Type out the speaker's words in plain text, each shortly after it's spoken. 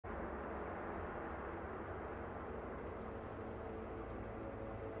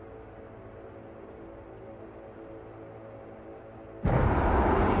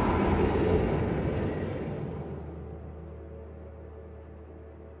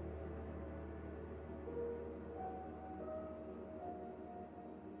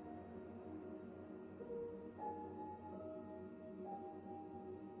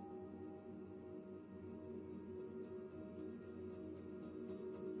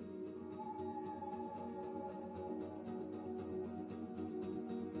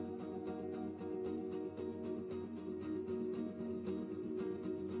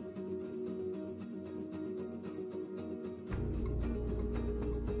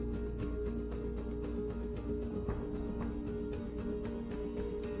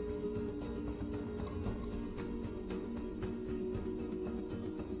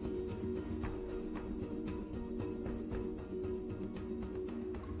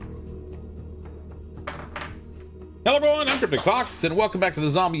Hello everyone, I'm CrypticFox, and welcome back to the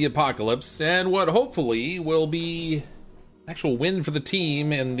zombie apocalypse, and what hopefully will be actual win for the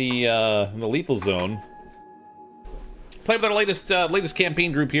team in the lethal zone. Play with our latest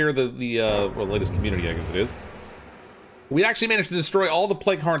campaign group here, the latest community, I guess it is. We actually managed to destroy all the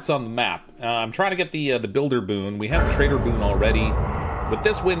plague hearts on the map. I'm trying to get the builder boon. We have the trader boon already. With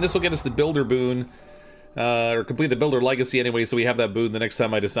this win, this will get us the builder boon. Or complete the builder legacy anyway, so we have that boon the next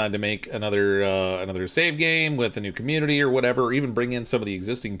time I decide to make another save game with a new community or whatever, or even bring in some of the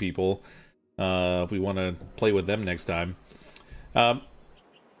existing people if we want to play with them next time. I'm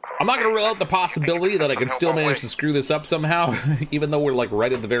not going to rule out the possibility that I can still manage to screw this up somehow, even though we're like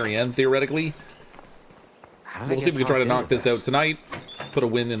right at the very end theoretically. We'll see if we can try to knock this out tonight. Put a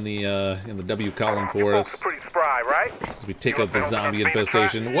win in the W column for us. Pretty spry, right? As we take out the zombie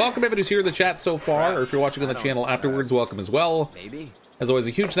infestation. Welcome everybody who's here in the chat so far, or if you're watching on the channel afterwards, welcome as well. As always,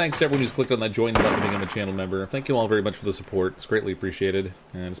 a huge thanks to everyone who's clicked on that join button to become a channel member. Thank you all very much for the support. It's greatly appreciated.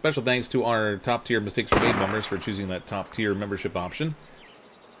 And a special thanks to our top tier Mistakes Were Made members for choosing that top tier membership option.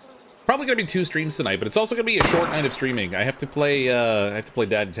 Probably gonna be 2 streams tonight, but it's also gonna be a short night of streaming. I have to play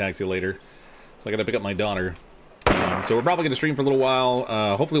Daddy Taxi later, so I gotta pick up my daughter. So we're probably going to stream for a little while.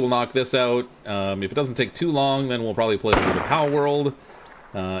 Hopefully we'll knock this out. If it doesn't take too long, then we'll probably play through the Power World.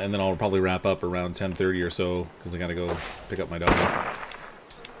 And then I'll probably wrap up around 10:30 or so, because I got to go pick up my daughter.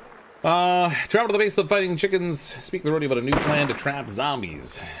 Travel to the base of the Fighting Chickens. Speak to the rodeo about a new plan to trap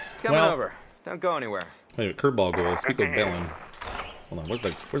zombies. Coming over. Don't go anywhere. Wait a minute, curveball goal. Speak with Bellin. Hold on, where's the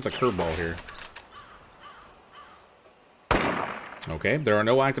curveball here? Okay, there are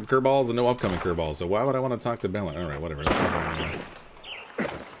no active curveballs and no upcoming curveballs, so why would I want to talk to Bellin? Alright, whatever.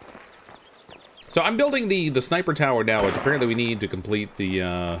 So I'm building the sniper tower now, which apparently we need to complete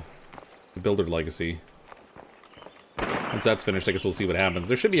the builder legacy. Once that's finished, I guess we'll see what happens.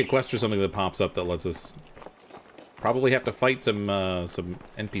 There should be a quest or something that pops up that lets us probably have to fight some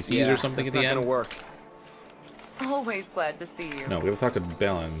NPCs or something at the end. Gonna work. Always glad to see you. No, we have to talk to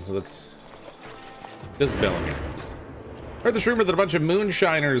Bellin, so that's... This is Bellin here. I heard this rumor that a bunch of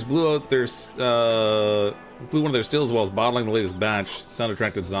moonshiners blew out their blew one of their stills while bottling the latest batch. Sound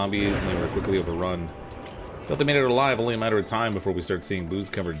attracted zombies, and they were quickly overrun. Thought they made it alive, only a matter of time before we start seeing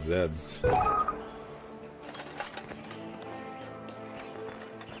booze-covered Zeds.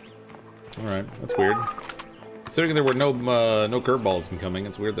 All right, that's weird. Considering there were no curveballs incoming,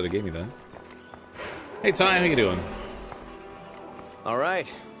 it's weird that it gave me that. Hey Ty, how you doing? All right,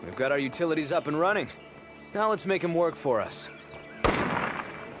 we've got our utilities up and running. Now let's make them work for us.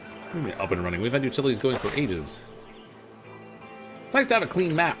 What do you mean up and running? We've had utilities going for ages. It's nice to have a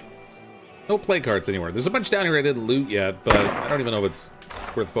clean map. No play cards anywhere. There's a bunch down here I didn't loot yet, but I don't even know if it's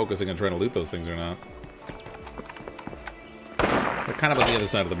worth focusing on trying to loot those things or not. They're kind of on the other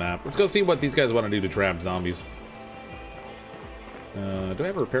side of the map. Let's go see what these guys want to do to trap zombies. Do I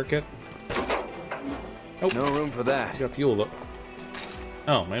have a repair kit? Nope. No room for that. Got fuel though.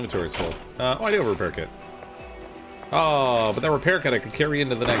 Oh, my inventory's full. Oh, I do have a repair kit. Oh, but that repair kit I could carry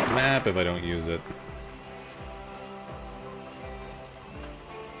into the next map if I don't use it.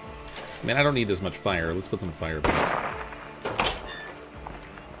 Man, I don't need this much fire. Let's put some fire back.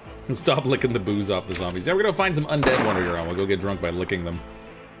 And stop licking the booze off the zombies. Yeah, we're gonna find some undead wandering around. We'll go get drunk by licking them.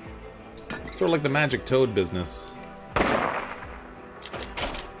 Sort of like the magic toad business.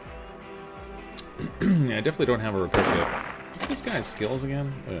 Yeah, I definitely don't have a repair kit. What's this guy's skills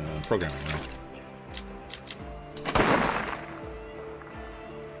again? Programming, right?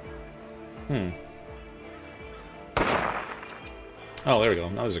 Oh, there we go.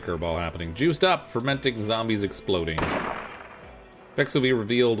 Now there's a curveball happening. Juiced up, fermenting zombies exploding. Effects will be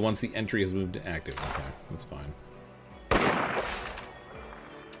revealed once the entry has moved to active. Okay, that's fine.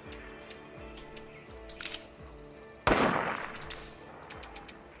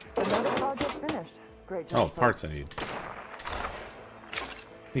 Another project finished. Great job. Oh, parts I need.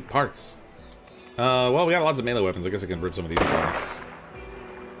 Need parts. Well, we got lots of melee weapons. I guess I can rip some of these apart.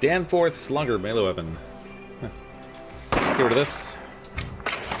 Danforth Slugger melee weapon. Huh. Let's get rid of this.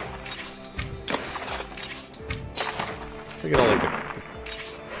 Look at all like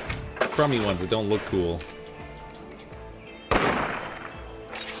the crummy ones that don't look cool.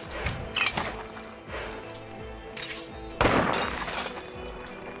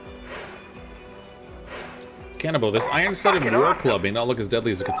 Cannibal, this iron-studded war club may not look as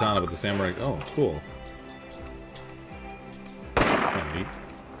deadly as a katana, but the samurai... Oh, cool. Neat.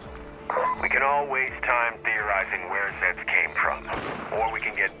 We can all waste time theorizing where Zeds came from, or we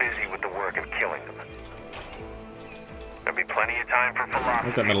can get busy with the work of killing them. There'll be plenty of time for philosophy. I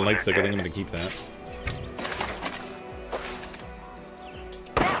like that metal nightstick. I think I'm going to keep that.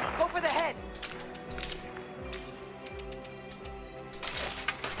 Go for the head.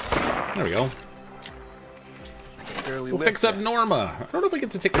 There we go. Barely We'll fix up this. Norma. I don't know if we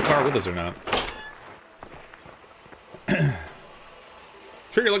get to take the car with us or not.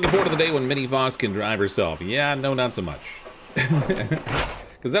 Sure, you're looking forward to the day when Minnie Fox can drive herself. Yeah, no, not so much.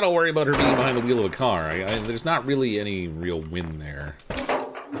 Because then I'll worry about her being behind the wheel of a car. There's not really any real win there.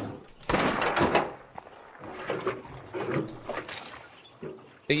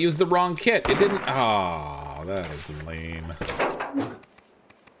 It used the wrong kit. It didn't. Oh, that is lame.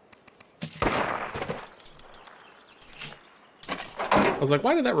 I was like,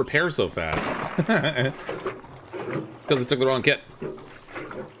 why did that repair so fast? Because it took the wrong kit.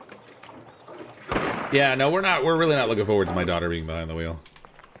 Yeah, no, we're really not looking forward to my daughter being behind the wheel.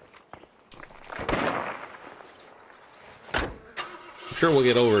 I'm sure we'll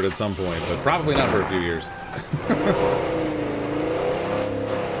get over it at some point, but probably not for a few years.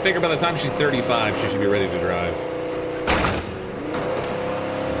 I figure by the time she's 35, she should be ready to drive.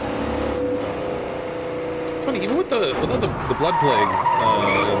 It's funny, even without the blood plagues,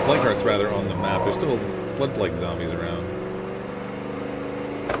 plague hearts rather, on the map, there's still blood plague zombies around.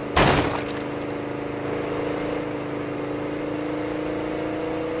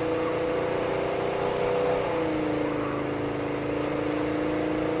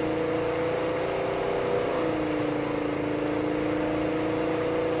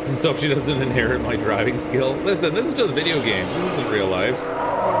 And so she doesn't inherit my driving skill. Listen, this is just video games. This isn't real life.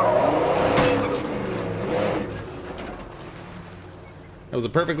 That was a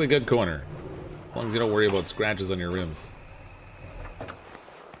perfectly good corner. As long as you don't worry about scratches on your rims.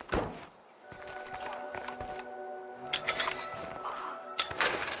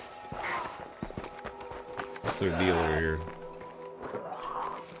 What's their deal over here?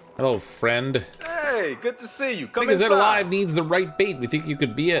 Hello, friend. Hey, good to see you. Come Think is it inside. alive needs the right bait. We think you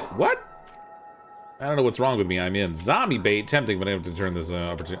could be it. What? I don't know what's wrong with me. I'm in. Zombie bait. Tempting, but I have to turn this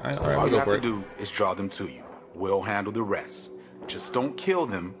opportunity. All right, All we'll you go have for to it. do is draw them to you. We'll handle the rest. Just don't kill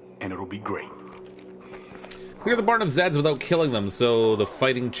them, and it'll be great. Clear the barn of Zeds without killing them so the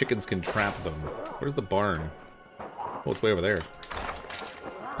fighting chickens can trap them. Where's the barn? Oh, it's way over there.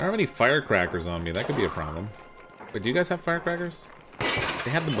 I don't have any firecrackers on me. That could be a problem. Wait, do you guys have firecrackers?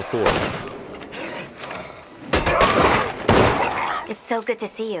 They had them before. It's so good to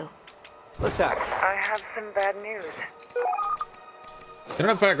see you. What's that? I have some bad news. They don't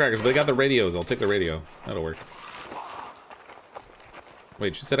have firecrackers, but they got the radios. I'll take the radio. That'll work.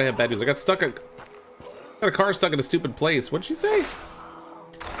 Wait, she said I had bad news. I got a car stuck in a stupid place. What'd she say?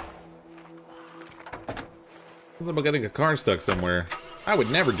 Something about getting a car stuck somewhere. I would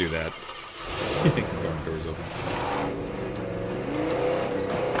never do that. Doors open.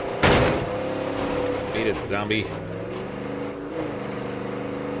 Beat it, zombie.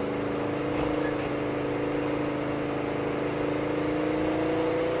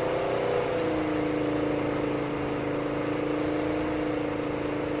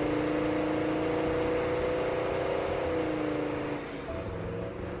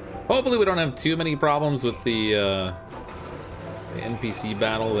 Hopefully we don't have too many problems with the NPC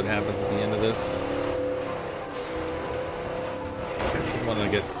battle that happens at the end of this. I don't want to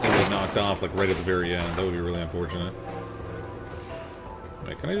get anybody knocked off like right at the very end. That would be really unfortunate.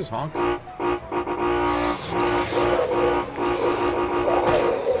 Wait, can I just honk?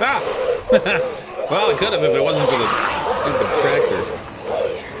 Ah! Well, I could have if it wasn't for the stupid tractor.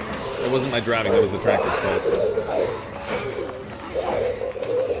 It wasn't my driving, that was the tractor's fault.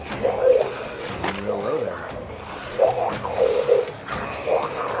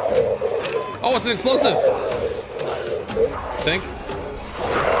 Oh, it's an explosive! I think.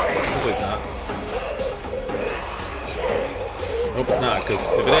 Hopefully it's not. I hope it's not,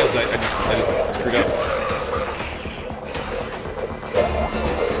 because if it is, I just screwed up.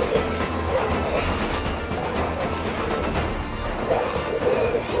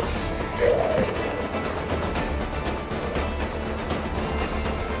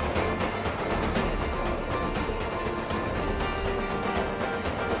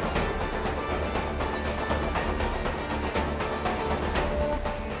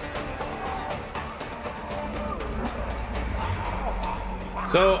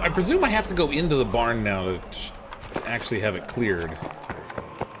 So, I presume I have to go into the barn now to actually have it cleared.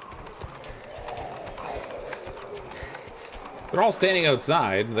 They're all standing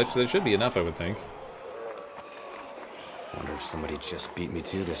outside. That should be enough, I would think. Wonder if somebody just beat me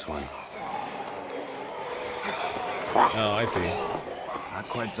to this one. Oh, I see. Not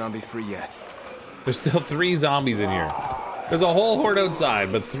quite zombie-free yet. There's still 3 zombies in here. There's a whole horde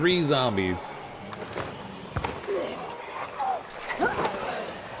outside, but 3 zombies.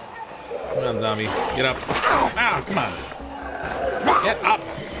 Come on, zombie. Get up. Ah, come on. Get up.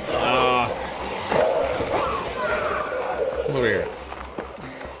 Come over here.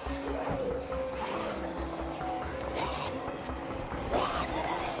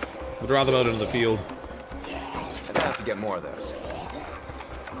 We'll draw them out into the field. I'm gonna have to get more of those.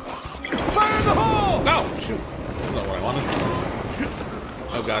 Fire in the hole! Oh, shoot. That's not what I wanted.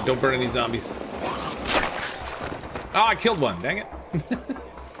 Oh god, don't burn any zombies. Oh, I killed one, dang it.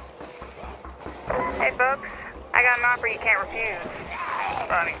 Hey, folks. I got an offer you can't refuse.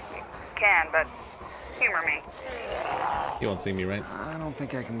 Well, I mean, you can, but humor me. You won't see me, right? I don't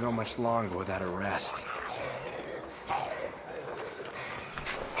think I can go much longer without a rest.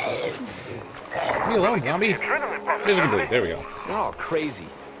 Leave me alone, zombie. Mission complete. There we go. You're all crazy.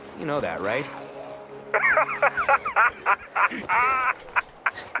 You know that, right?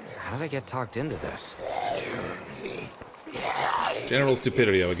 How did I get talked into this? General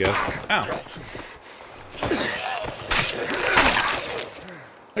stupidity, I would guess. Ow.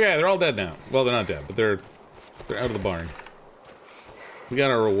 Okay, they're all dead now. Well, they're not dead, but they're out of the barn. We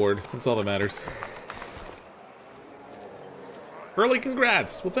got our reward. That's all that matters. Early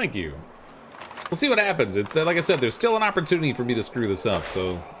congrats. Well, thank you. We'll see what happens. Like I said, there's still an opportunity for me to screw this up,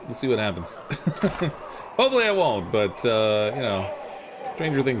 so we'll see what happens. Hopefully I won't, but, you know,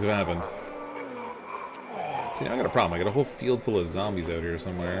 stranger things have happened. See, now I got a problem. I got a whole field full of zombies out here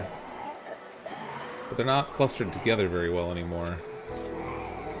somewhere. But they're not clustered together very well anymore.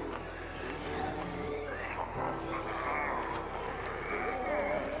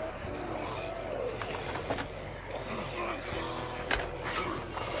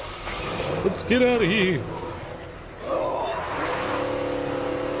 Let's get out of here.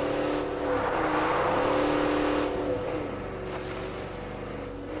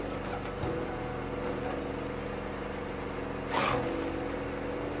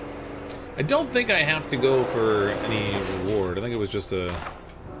 I don't think I have to go for any reward. I think it was just an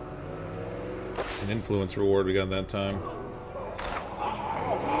influence reward we got that time.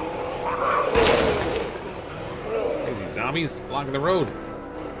 Crazy zombies blocking the road.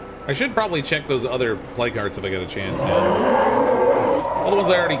 I should probably check those other play carts if I get a chance now. All the ones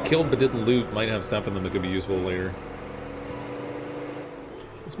I already killed but didn't loot might have stuff in them that could be useful later.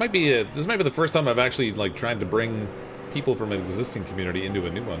 This might be the first time I've actually like tried to bring people from an existing community into a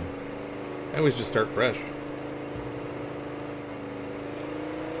new one. I always just start fresh.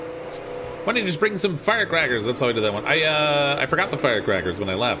 Why don't you just bring some firecrackers? That's how I did that one. I forgot the firecrackers when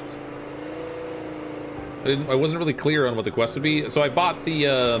I left. I wasn't really clear on what the quest would be, so I bought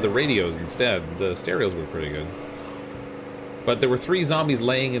the radios instead. The stereos were pretty good. But there were 3 zombies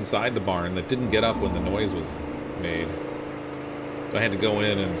laying inside the barn that didn't get up when the noise was made. So I had to go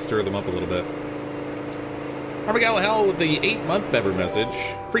in and stir them up a little bit. Armagalahel with the 8-month member message.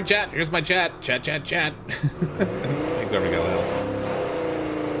 Free chat, here's my chat. Chat, chat, chat. Thanks, Armagalahel.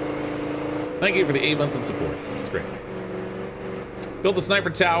 Thank you for the 8 months of support. It's great. Build the sniper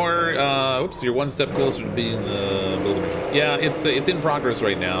tower. Oops, you're one step closer to being the builder mission. Yeah, it's in progress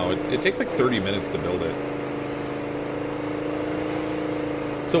right now. It takes like 30 minutes to build it.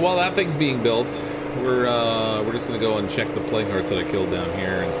 So while that thing's being built, we're just gonna go and check the plague hearts that I killed down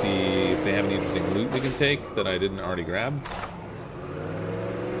here and see if they have any interesting loot we can take that I didn't already grab.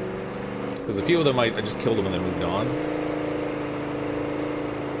 Because a few of them I just killed them and then moved on.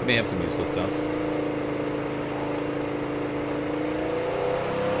 They may have some useful stuff.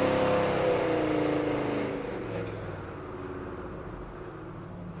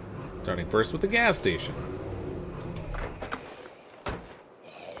 Starting first with the gas station.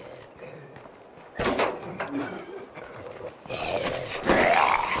 Trying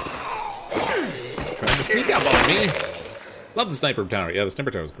to sneak up on me. Love the sniper tower. Yeah, the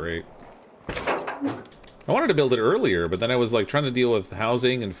sniper tower is great. I wanted to build it earlier, but then I was like trying to deal with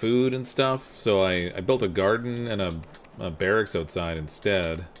housing and food and stuff, so I built a garden and a barracks outside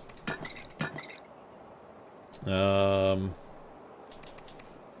instead.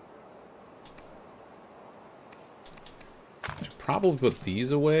 Should probably put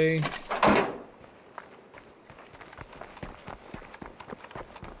these away.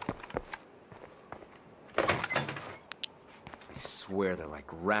 I swear they're like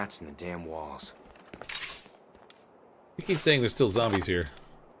rats in the damn walls. You keep saying there's still zombies here.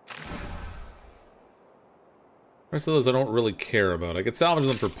 The rest of those I don't really care about. I could salvage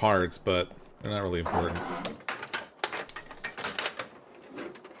them for parts, but they're not really important.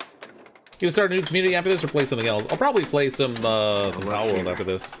 You gonna start a new community after this or play something else? I'll probably play some Power World after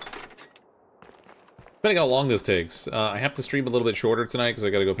this. Depending how long this takes. I have to stream a little bit shorter tonight because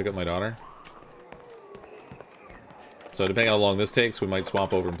I gotta go pick up my daughter. So depending how long this takes, we might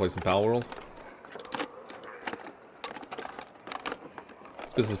swap over and play some Power World.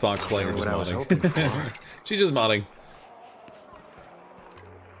 This is Fox playing or just What I was modding. hoping for. She's just modding.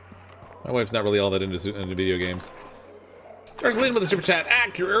 My wife's not really all that into video games. Darceline with the super chat.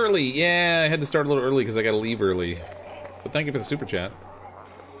 You're early. Yeah, I had to start a little early because I got to leave early. But thank you for the super chat.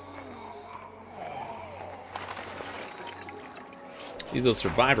 These are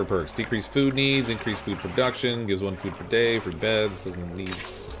survivor perks. Decrease food needs, increase food production, gives 1 food per day, free beds, doesn't need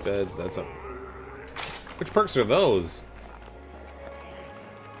beds. That's a... Which perks are those?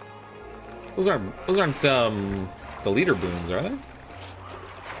 Those aren't the leader boons, are they?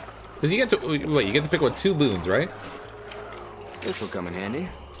 Because you get to wait, you get to pick what 2 boons, right? This will come in handy.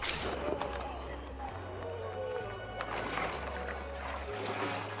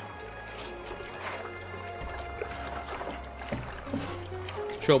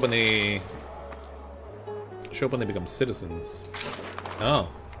 Show up when they become citizens. Oh.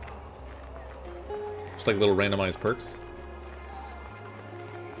 Just like little randomized perks.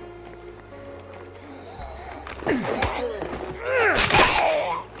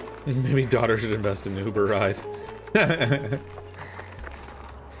 Maybe daughter should invest in an Uber ride.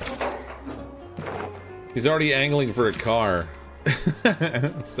 He's already angling for a car.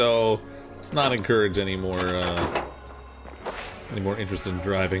 So let's not encourage any more interest in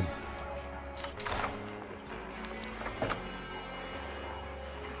driving.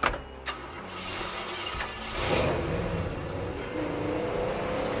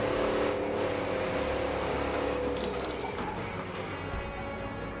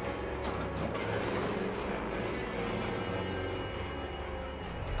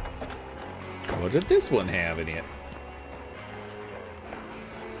 What did this one have in it?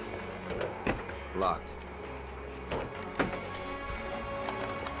 Locked.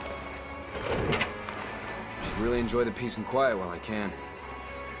 Really enjoy the peace and quiet while I can.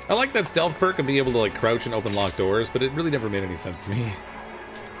 I like that stealth perk of being able to like crouch and open locked doors, but it really never made any sense to me.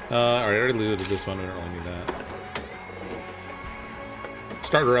 Alright, I already looted this one, we don't really need that.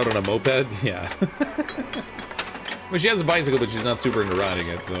 Start her out on a moped? Yeah. I mean, she has a bicycle, but she's not super into riding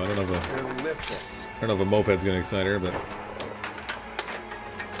it, so I don't know if a moped's gonna excite her, but...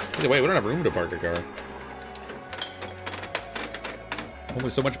 Either way, we don't have room to park a car. Only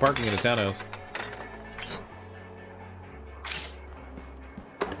so much parking in a townhouse.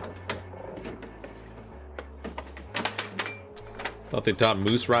 Thought they taught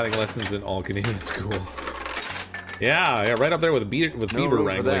moose riding lessons in all Canadian schools. Yeah, right up there with beaver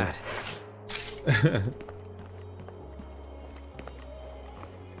wrangling.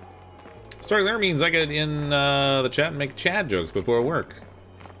 Starting there means I get in the chat and make Chad jokes before work.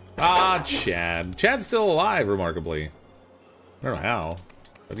 Ah, Chad. Chad's still alive, remarkably. I don't know how,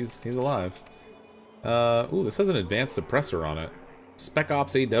 but he's alive. Ooh, this has an advanced suppressor on it. Spec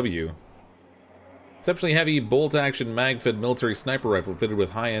Ops AW. Exceptionally heavy bolt-action mag-fed military sniper rifle fitted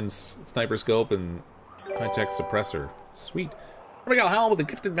with high-end sniper scope and high-tech suppressor. Sweet. Armigel Howell with a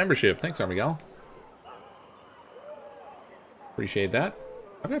gifted membership. Thanks, Armigel. Appreciate that.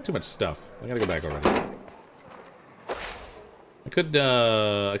 I've got too much stuff. I gotta go back already. I could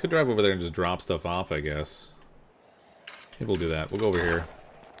drive over there and just drop stuff off, I guess. Maybe we'll do that. We'll go over here.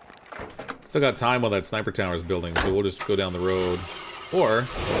 Still got time while that sniper tower is building, so we'll just go down the road. Or...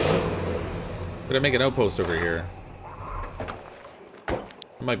 could I make an outpost over here?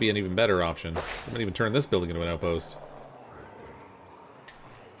 That might be an even better option. I might even turn this building into an outpost.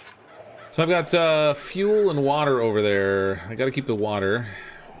 So I've got fuel and water over there. I gotta keep the water.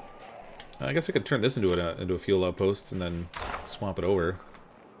 I guess I could turn this into a fuel outpost and then swap it over.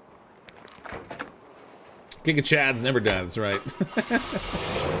 Giga Chad's never died, that's right.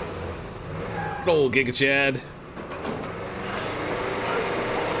 Good old Giga Chad.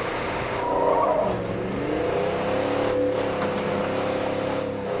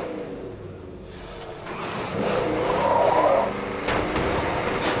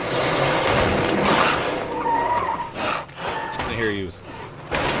 Use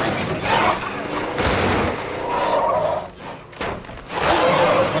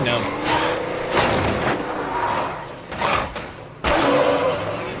oh no.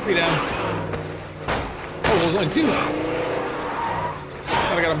 3 down. Oh, there's only 2.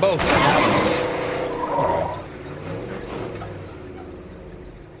 I got them both.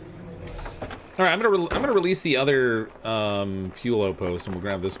 All right, I'm gonna release the other fuel outpost, and we'll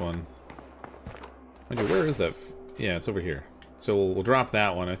grab this one. Okay, where is that? Yeah, it's over here. So we'll drop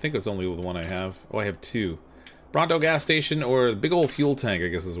that one. I think it's only the one I have. Oh, I have 2. Bronto gas station or the big old fuel tank, I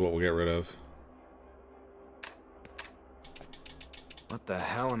guess, is what we'll get rid of. What the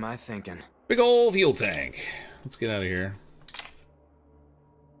hell am I thinking? Big old fuel tank. Let's get out of here.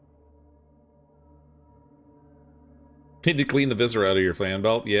 Need to clean the viscera out of your fan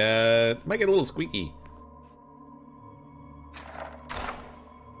belt. Yeah, it might get a little squeaky.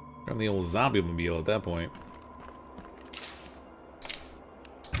 Grab the old zombie mobile at that point.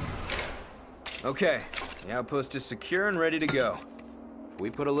 Okay, the outpost is secure and ready to go. If we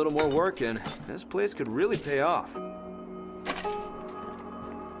put a little more work in, this place could really pay off.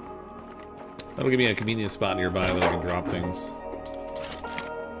 That'll give me a convenient spot nearby that I can drop things.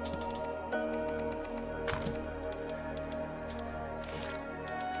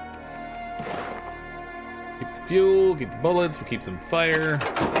 Keep the fuel, keep the bullets, we'll keep some fire.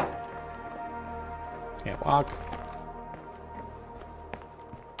 Can't walk.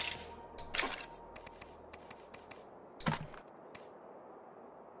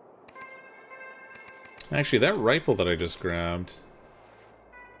 Actually, that rifle that I just grabbed...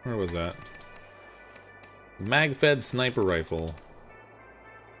 Where was that? Mag-fed sniper rifle.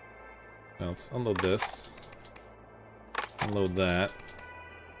 Now let's unload this. Unload that.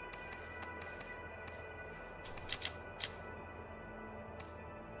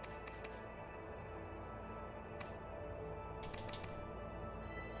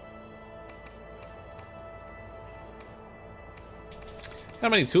 How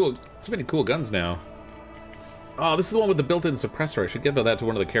many too many cool guns now. Oh, this is the one with the built-in suppressor. I should give that to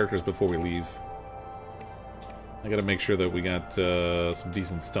one of the characters before we leave. I gotta make sure that we got some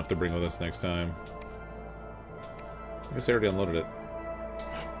decent stuff to bring with us next time. I guess I already unloaded it.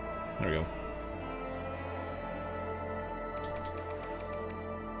 There we go.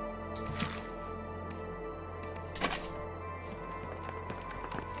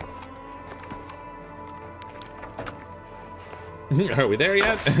 Are we there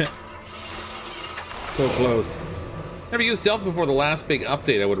yet? So close. Never used stealth before the last big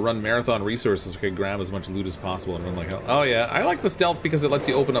update. I would run marathon resources so I could grab as much loot as possible and run like hell. Oh yeah, I like the stealth because it lets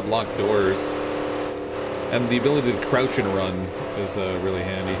you open up locked doors. And the ability to crouch and run is really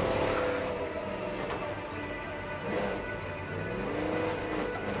handy.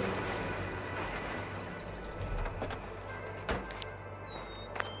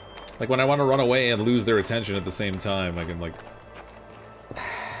 Like when I want to run away and lose their attention at the same time, I can like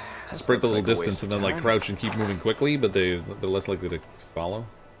sprint a little distance and then like crouch and keep moving quickly, but they're less likely to follow.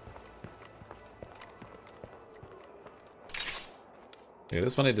 Yeah,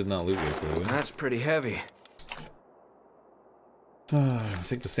 this one I did not loot yet, clearly. That's pretty heavy.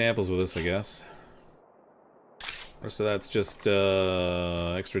 Take the samples with us, I guess. Rest of that's just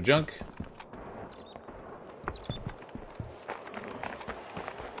extra junk.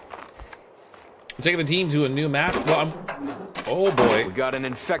 I'm taking the team to a new map. Well, oh boy. We got an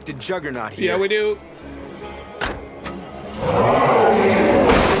infected juggernaut here. Yeah, we do.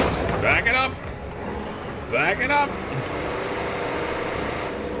 Back it up. Back it up.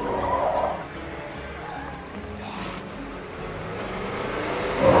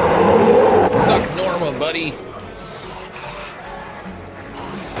 Suck Norma, buddy.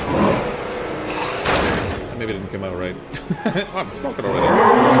 Maybe it didn't come out right. Oh, I'm smoking already.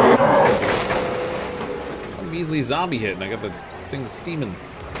 Measly zombie hit, and I got the thing steaming.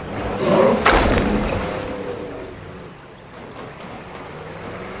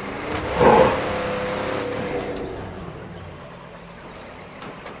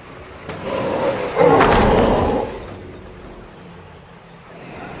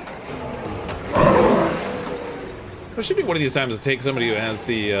 There should be one of these times to take somebody who has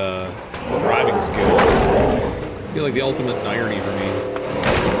the driving skill. It'd be like the ultimate irony for me.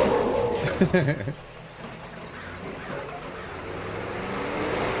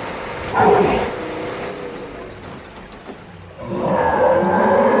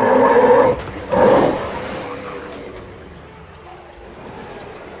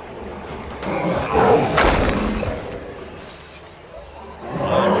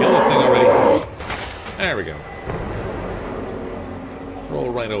 Kill this thing already. There we go.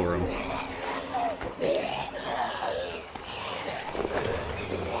 Roll right over him.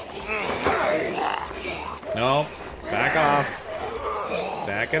 No, back off.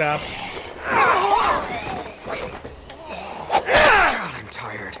 Back it up. God, I'm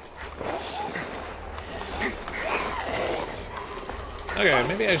tired. Okay,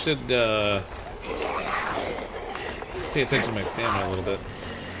 maybe I should pay attention to my stamina a little bit.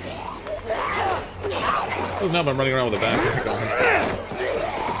 Doesn't help I'm running around with a backpack on.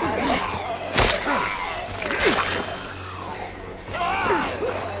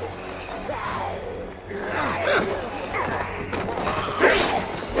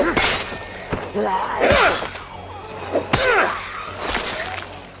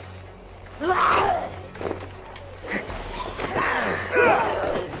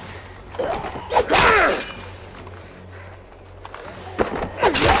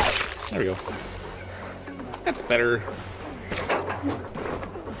 we go. That's better.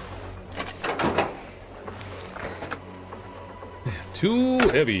 Too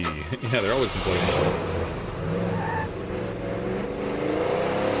heavy. Yeah, they're always complaining.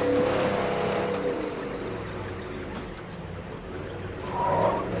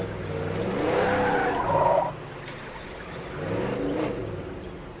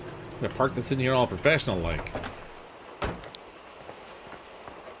 I'm gonna park this in here all professional like.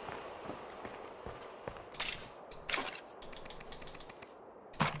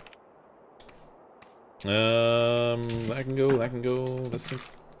 That can go, this can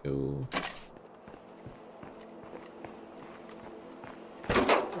go.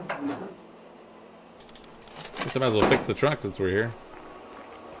 Guess I might as well fix the truck since we're here.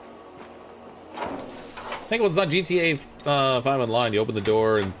 I think when it's not GTA 5 Online, you open the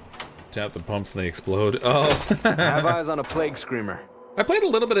door and tap the pumps and they explode. Oh. Have eyes on a plague screamer. I played a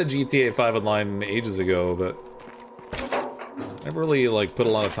little bit of GTA 5 Online ages ago, but never really like put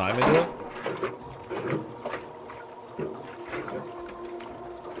a lot of time into it.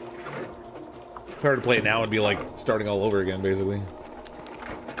 If I were to play it now, it'd be like starting all over again, basically.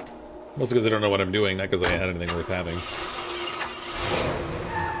 Mostly because I don't know what I'm doing, not because I had anything worth having.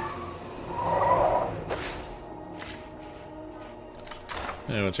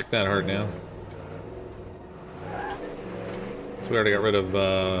 Anyway, check that hard now. So we already got rid of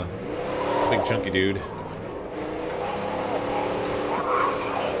big chunky dude.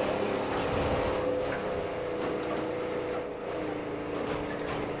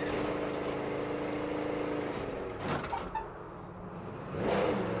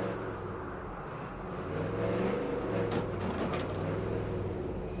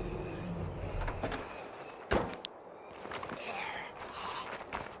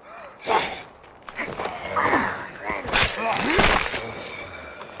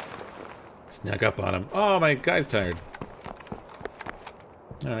 Snuck up on him. Oh, my guy's tired.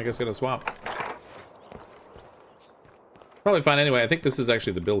 Alright, I guess I gotta swap. Probably fine anyway. I think this is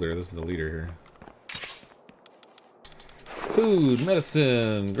actually the builder. This is the leader here. Food,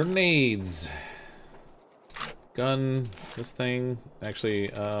 medicine, grenades. Gun, this thing.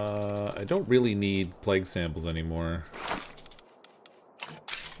 Actually, I don't really need plague samples anymore.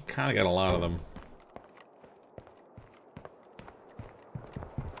 Kinda got a lot of them.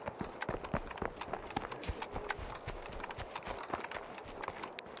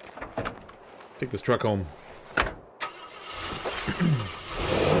 Take this truck home.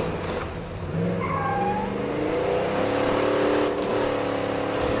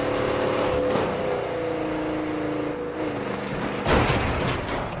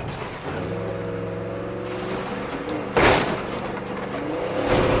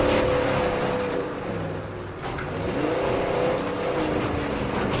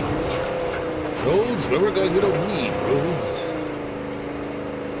 Roads, where we're going, we don't need roads.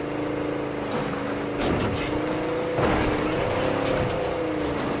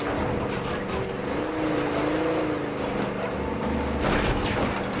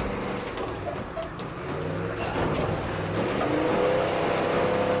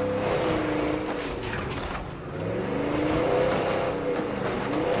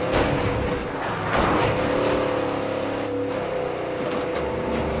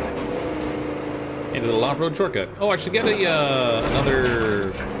 Off-road shortcut. Oh, I should get a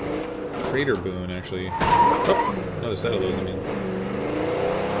another trader boon, actually. Oops, another set of those, I mean.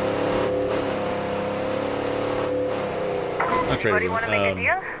 Not trader boon. Want to make a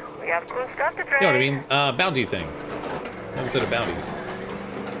deal? We have cool stuff to trade. You know what I mean? Bounty thing. Another set of bounties.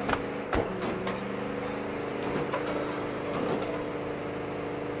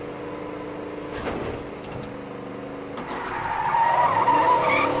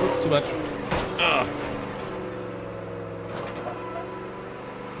 Oops, too much. Ugh.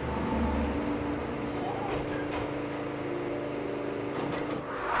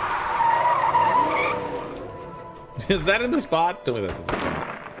 Is that in the spot? Tell me that's in the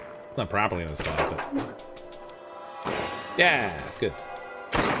spot. It's not properly in the spot, but... Yeah, good.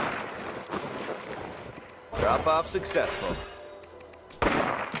 Drop off successful.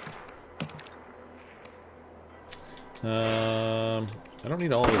 I don't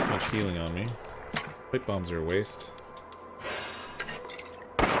need all this much healing on me. Quick bombs are a waste.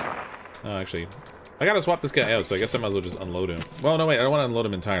 Oh, actually, I gotta swap this guy out, so I guess I might as well just unload him. Well, no, wait, I don't want to unload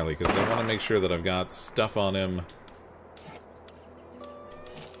him entirely, because I want to make sure that I've got stuff on him.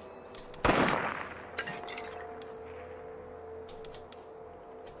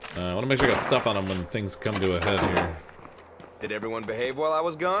 I want to make sure I got stuff on him when things come to a head here. Did everyone behave while I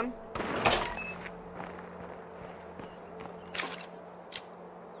was gone?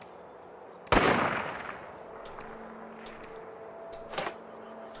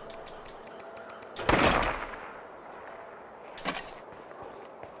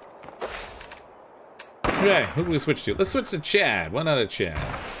 Okay, who can we switch to? Let's switch to Chad. Why not a Chad?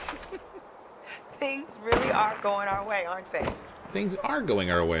 Things really are going our way, aren't they? Things are going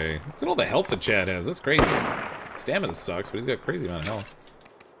our way. Look at all the health that Chad has. That's crazy. Stamina sucks, but he's got a crazy amount of health.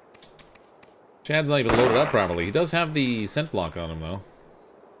 Chad's not even loaded up properly. He does have the scent block on him, though.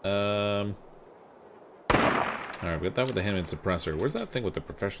 Alright, we got that with the handmade suppressor. Where's that thing with the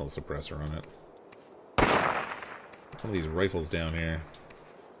professional suppressor on it? One of these rifles down here.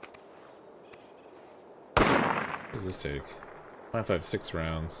 What does this take? 5.56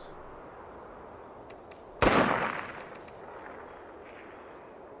 rounds.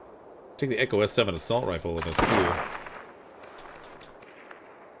 Take the Echo S7 assault rifle with us, too.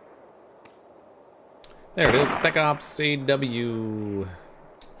 There it is, Spec Ops AW. The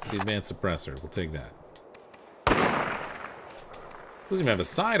advanced suppressor. We'll take that. Doesn't even have a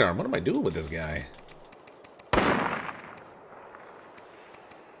sidearm. What am I doing with this guy?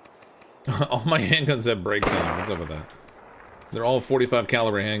 All my handguns have brakes on them. What's up with that? They're all 45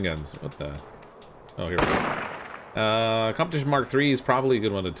 caliber handguns. What the? Oh, here we go. Competition Mark III is probably a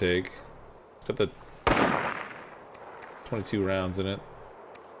good one to take. It's got the 22 rounds in it.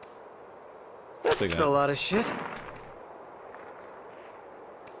 That's a lot of shit.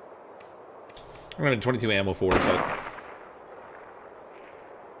 I'm having 22 ammo for it, but...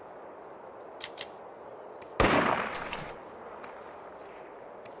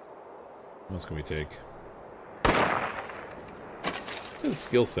 What else can we take? What's his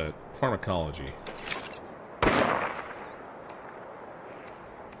skill set? Pharmacology.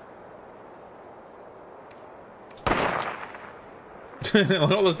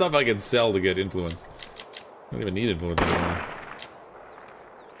 All the stuff I can sell to get influence. I don't even need influence anymore.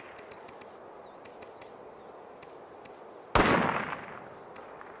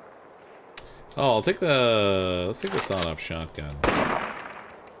 Oh, I'll take the... Let's take the sawed-off shotgun.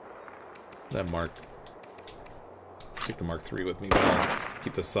 That Mark... Take the Mark III with me, but I'll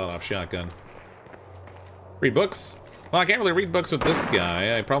keep the sawed-off shotgun. Read books? Well, I can't really read books with this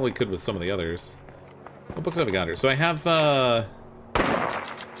guy. I probably could with some of the others. What books have I got here? So I have,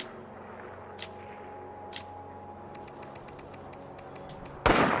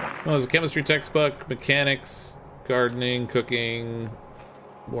 Oh, there's a chemistry textbook, mechanics, gardening, cooking,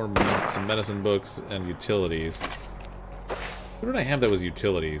 some medicine books, and utilities. What did I have that was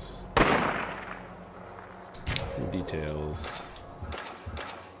utilities? Details.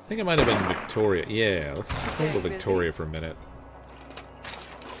 I think it might have been Victoria. Yeah, let's hold with Victoria for a minute.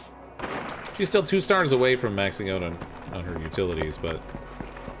 She's still 2 stars away from maxing out on her utilities, but...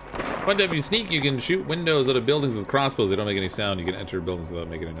 Fun to have you sneak, you can shoot windows out of buildings with crossbows. They don't make any sound. You can enter buildings without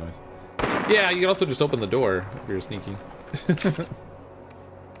making any noise. Yeah, you can also just open the door if you're sneaky.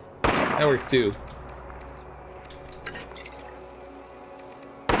 That works too.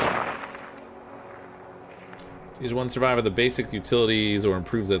 Use one survivor the basic utilities or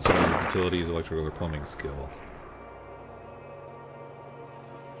improves that survivor's utilities, electrical or plumbing skill.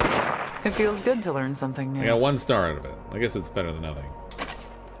 It feels good to learn something new. I got 1 star out of it. I guess it's better than nothing.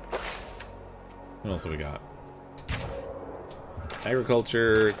 What else have we got?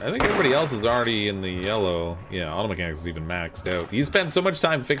 Agriculture. I think everybody else is already in the yellow. Yeah, auto mechanics is even maxed out. He spent so much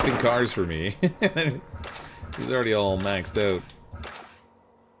time fixing cars for me. He's already all maxed out.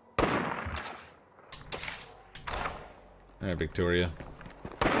 Alright, Victoria.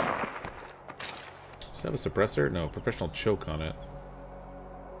 Does it have a suppressor? No, professional choke on it.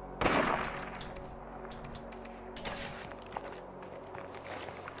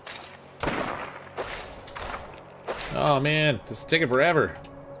 Oh man, this is taking forever.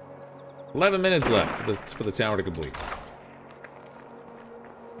 11 minutes left for the tower to complete.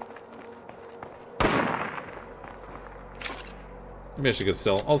 Maybe I should go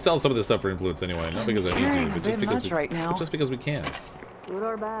sell. I'll sell some of this stuff for influence anyway, not because I need to, but just because we can. Good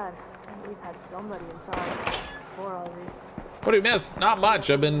or bad, we've had somebody inside before all this. What do we miss? Not much.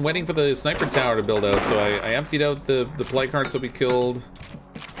 I've been waiting for the sniper tower to build out, so I emptied out the play carts that we killed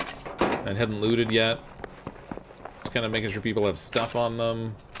and hadn't looted yet. Just kind of making sure people have stuff on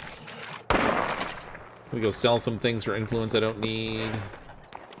them. We go sell some things for influence I don't need.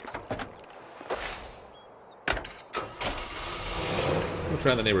 We'll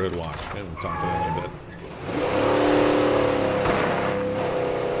try the neighborhood watch. I haven't talked to them in a bit.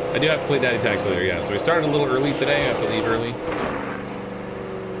 I do have to play Daddy Tax later, yeah. So I started a little early today. I have to leave early.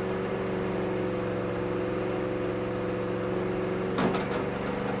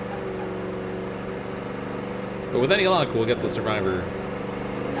 But with any luck, we'll get the Survivor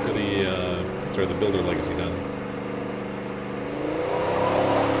for the Builder Legacy done.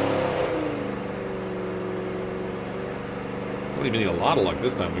 Don't even need a lot of luck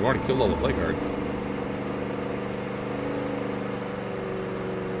this time. We've already killed all the play cards.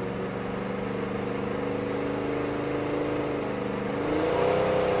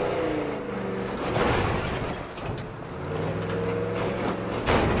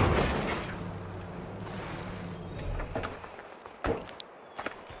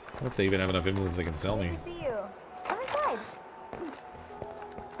 What if they even have enough influence they can sell me? See you. Come inside.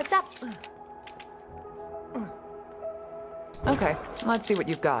 What's up? Okay, let's see what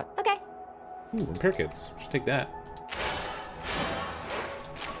you've got. Okay. Ooh, repair kits. Should take that.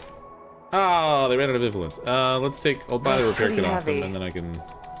 Oh, they ran out of influence. Let's take. I'll buy the That's repair kit pretty off them, heavy. and then I can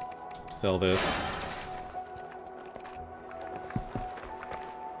sell this.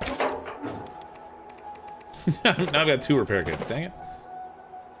 Now I've got 2 repair kits. Dang it.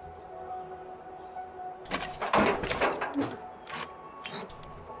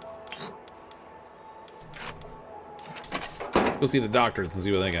 Go see the doctors and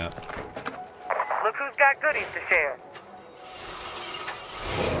see what they got. Look who's got goodies to share.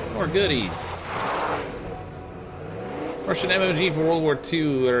 More goodies. Russian MOG for World War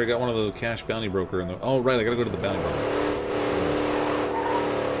II. Or I got one of the cash bounty broker in the. Oh right, I gotta go to the bounty broker.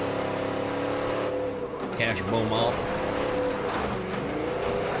 Cash Beaumont.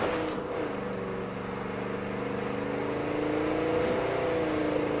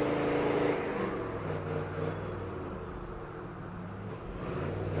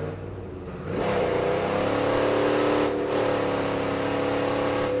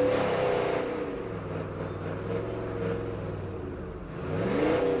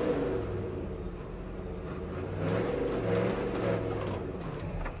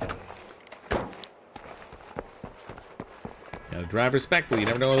 Gotta drive respectfully. You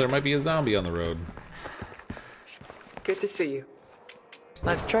never know, there might be a zombie on the road. Good to see you.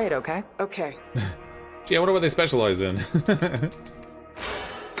 Let's trade, okay? Okay. Gee, I wonder what they specialize in.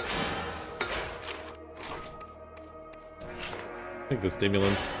 Take the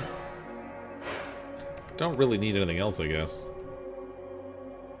stimulants. Don't really need anything else, I guess.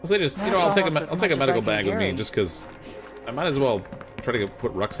 I'll say just, you know, I'll take a medical bag with me just because I might as well try to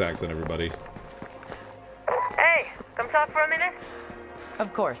put rucksacks on everybody. Hey, come talk for a minute?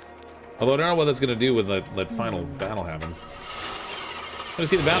 Of course. Although I don't know what that's gonna do when that final battle happens. Wanna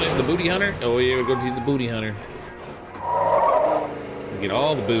see the bounty, the booty hunter? Oh yeah, we're going to see the booty hunter. Get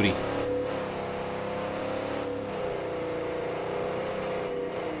all the booty.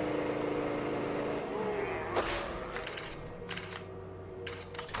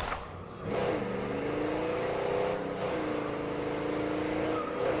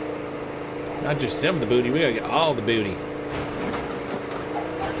 Not just some of the booty, we gotta get all the booty.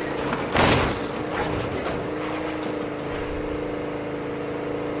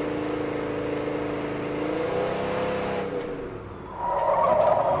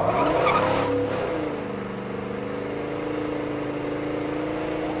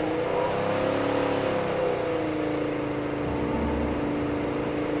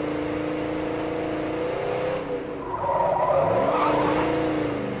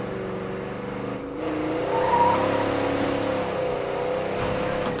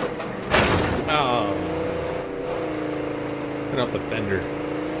 Off the fender.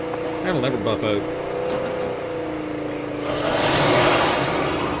 That'll never buff out.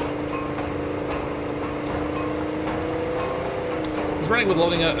 It's running with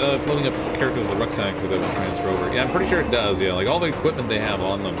loading up characters with the rucksack so that will transfer over. Yeah, I'm pretty sure it does. Yeah, like all the equipment they have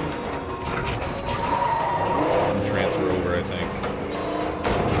on them can transfer over, I think.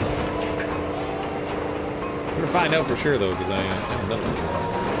 I'm gonna find out for sure though, because I haven't done it before.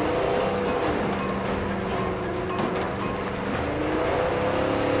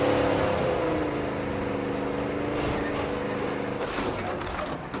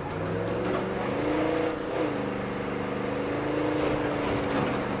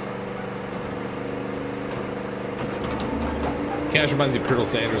 Cash reminds you of Colonel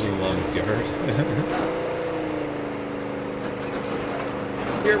Sanders in the longest yard.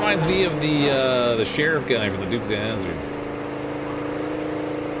 He reminds me of the sheriff guy from the Dukes of Hazzard.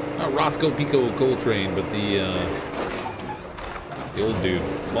 Not Roscoe Pico Coltrane, but the old dude,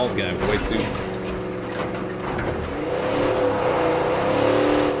 bald guy with the white suit.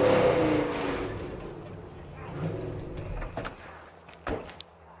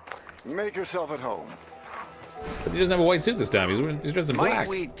 Make yourself at home. But he doesn't have a white suit this time. He's dressed in black. Might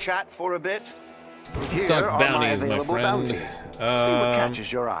we chat for a bit? Let's talk bounties, my friend. See what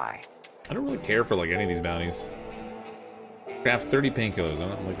catches your eye. I don't really care for like any of these bounties. Craft 30 painkillers. I'm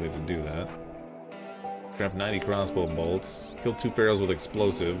not likely to do that. Craft 90 crossbow bolts. Kill 2 pharaohs with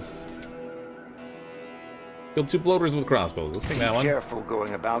explosives. Kill 2 bloaters with crossbows. Let's take that one. Be careful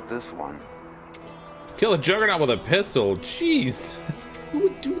going about this one. Kill a juggernaut with a pistol. Jeez. Who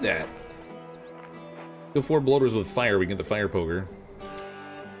would do that? Kill 4 bloaters with fire. We can get the fire poker.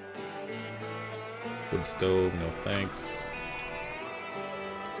 Wood stove. No thanks.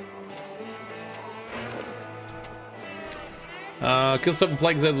 Kill 7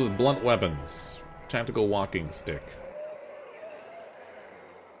 plague's heads with blunt weapons. Tactical walking stick.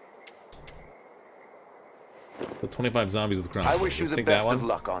 The 25 zombies with crossbows. I wish you the best of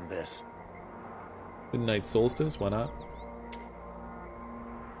luck on this. Midnight Solstice, why not?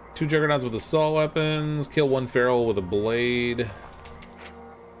 2 juggernauts with assault weapons. Kill 1 feral with a blade.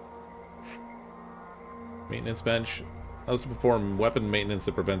 Maintenance bench. Allows to perform weapon maintenance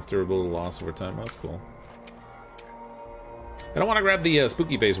that prevents durability loss over time. Oh, that's cool. I don't want to grab the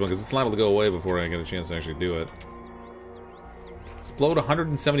spooky face one because it's liable to go away before I get a chance to actually do it. Explode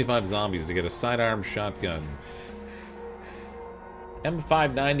 175 zombies to get a sidearm shotgun.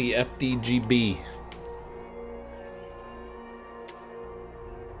 M590 FDGB.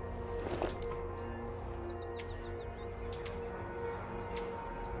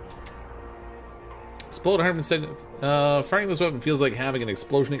 Explode 170. Firing this weapon feels like having an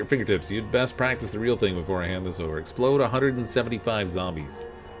explosion at your fingertips. You'd best practice the real thing before I hand this over. Explode 175 zombies.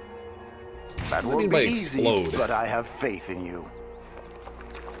 That What do you mean won't by be easy, explode? but I have faith in you.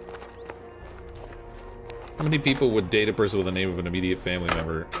 How many people would date a person with the name of an immediate family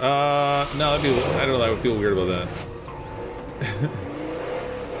member? No, that'd be. I don't know. I would feel weird about that.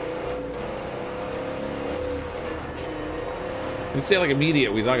 When you say like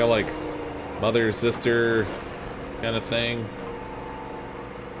immediate, we talking like mother, sister, kind of thing.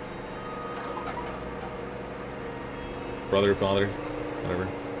 Brother, father, whatever.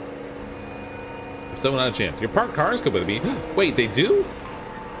 If someone had a chance. Your parked cars come with me. Wait, they do?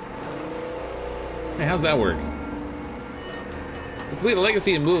 Hey, how's that work? Complete a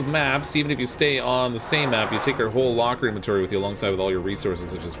legacy and move maps. Even if you stay on the same map, you take your whole locker inventory with you alongside with all your resources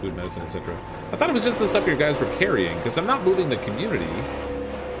such as food, medicine, etc. I thought it was just the stuff your guys were carrying, because I'm not moving the community.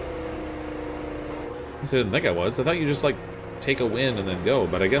 I didn't think I was. I thought you just like take a win and then go,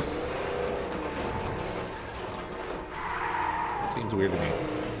 but I guess it seems weird to me.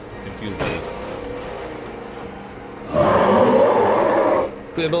 I'm confused by this.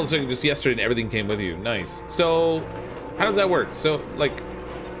 The build just yesterday and everything came with you. Nice. So how does that work? So like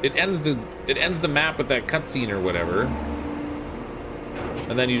it ends the map with that cutscene or whatever,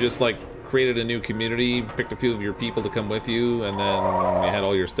 and then you just like created a new community, picked a few of your people to come with you, and then you had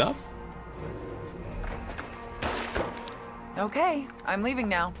all your stuff. Okay, I'm leaving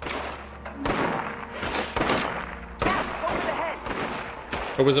now.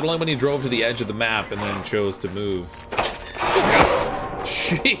 Or was it only when you drove to the edge of the map and then chose to move?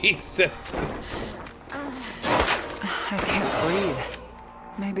 Jesus! I can't breathe.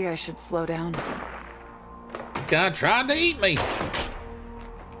 Maybe I should slow down. God tried to eat me.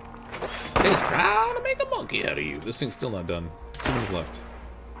 He's trying to make a monkey out of you. This thing's still not done. 2 minutes left.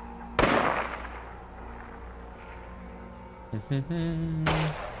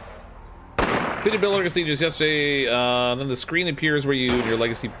 Did build legacy just yesterday. Then the screen appears where you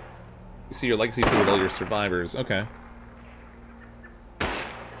see your legacy pool with all your survivors. Okay.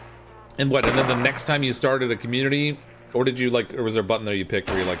 And what? And then the next time you started a community, or did you like, or was there a button there you picked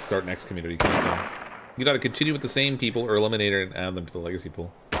where you like start next community kind of thing? You gotta continue with the same people or eliminate it and add them to the legacy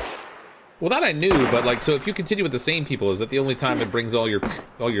pool. Well, that I knew, but like, so if you continue with the same people, is that the only time it brings all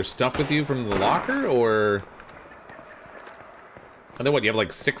your stuff with you from the locker, or? And then what, you have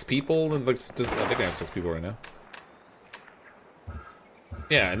like 6 people? And I think I have 6 people right now.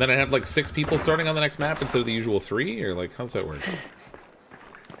 Yeah, and then I have like 6 people starting on the next map instead of the usual 3? Or like, how does that work?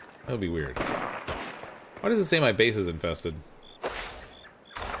 That would be weird. Why does it say my base is infested?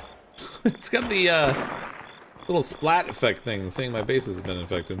 It's got the little splat effect thing saying my base has been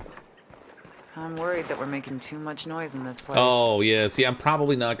infected. I'm worried that we're making too much noise in this place. Oh, yeah. See, I'm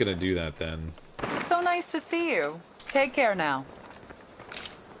probably not going to do that then. So nice to see you. Take care now.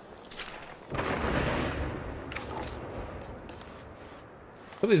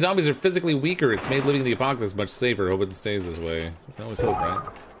 Some of these zombies are physically weaker. It's made living the apocalypse much safer. Hope it stays this way. You can always hope, right?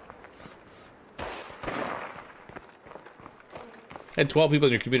 I had 12 people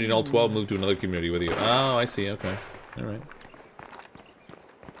in your community and all 12 moved to another community with you. Oh, I see. Okay. Alright.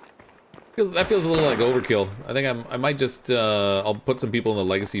 That feels a little like overkill. I think I might just, I'll put some people in the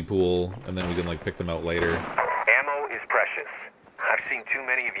legacy pool and then we can like pick them out later. Ammo is precious. I've seen too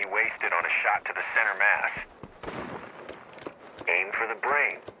many of you wasted on a shot to the center mass. Aim for the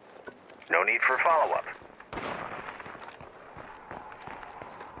brain. No need for follow-up.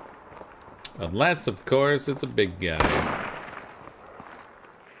 Unless, of course, it's a big guy.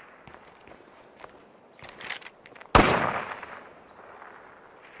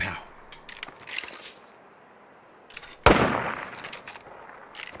 Pow.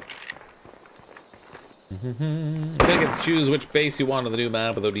 You gotta get to choose which base you want on the new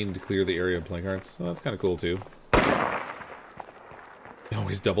map without needing to clear the area of playing cards. So that's kind of cool, too.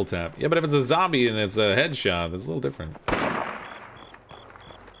 always double tap. Yeah, but if it's a zombie and it's a headshot, it's a little different.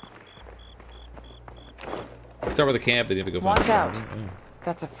 Start with the camp, then you have to go find Watch out. Yeah.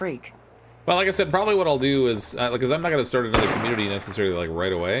 That's a freak. Well, like I said, probably what I'll do is, because I'm not going to start another community necessarily, like,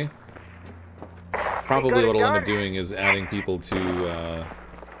 right away. Probably what I'll end up doing is adding people to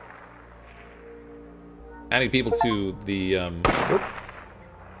the, an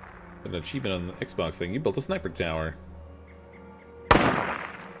achievement on the Xbox thing. You built a sniper tower.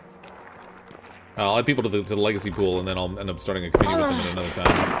 I'll add people to the legacy pool, and then I'll end up starting a community with them at another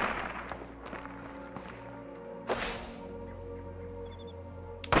time.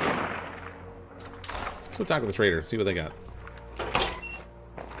 Let's go talk to the trader, see what they got.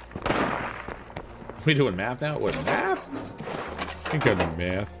 We doing math now? What, math? I think I'm doing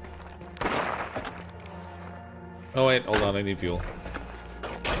math. Oh wait, hold on, I need fuel.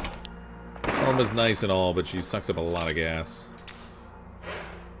 Norma's nice and all, but she sucks up a lot of gas.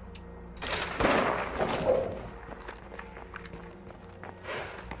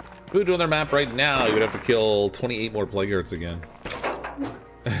 If we were doing their map right now, you would have to kill 28 more plague hearts again.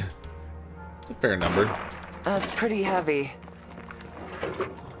 It's a fair number. That's pretty heavy.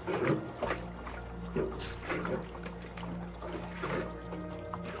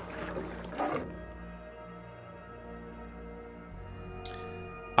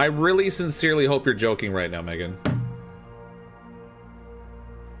 I really sincerely hope you're joking right now, Megan.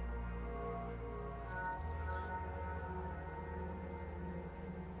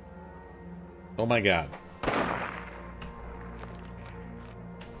 Oh my god.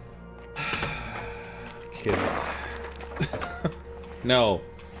 Kids. No.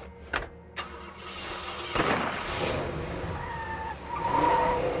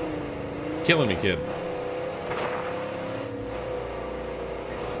 Killing me, kid.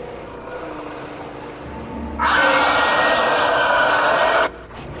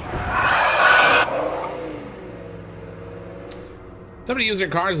 Somebody use their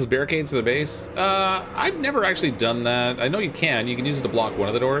cars as barricades to the base? I've never actually done that. I know you can. You can use it to block one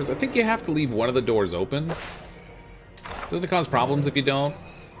of the doors. I think you have to leave one of the doors open. Doesn't it cause problems if you don't?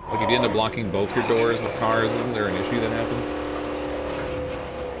 Like if you end up blocking both your doors with cars, isn't there an issue that happens?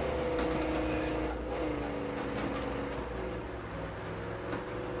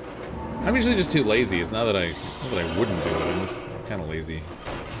 I'm usually just too lazy. It's not that I wouldn't do it. I'm just kind of lazy.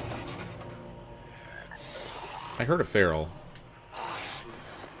 I heard a feral.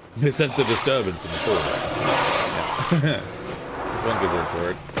 A sense of disturbance in the forest. Yeah. That's one good word for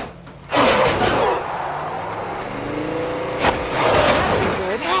it.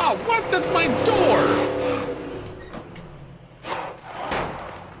 Good. Oh, what? That's my door!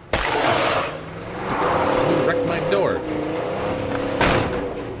 You wrecked my door.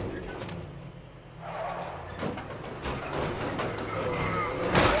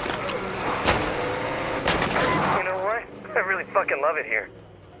 You know what? I really fucking love it here.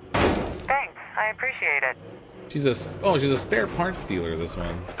 Thanks, I appreciate it. She's a spare parts dealer, this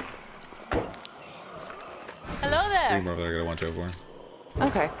one. Hello there. Stream over there I gotta watch out for.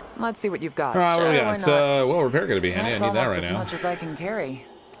 Okay, let's see what you've got. Alright, what do we Sure, got? why not? Well, repair gonna be handy. That's I need that almost right as now. much as I can carry.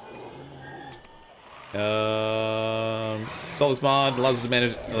 Install this mod, allows us to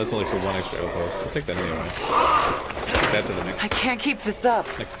manage. Oh, that's only for one extra outpost. I'll take that anyway. Take that to the I can't keep this up.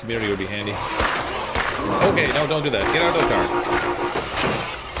 next community would be handy. Okay, no, don't do that. Get out of the car.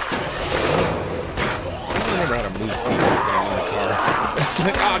 I don't remember how to move seats when I'm in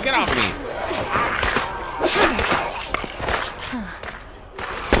the car. Oh, get off of me!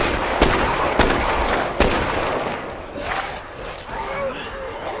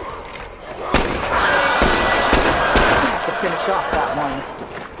 To finish off that one.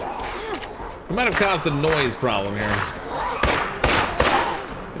 We might have caused a noise problem here.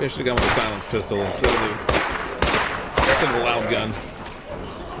 Maybe I should have gone with a silence pistol instead of the loud gun.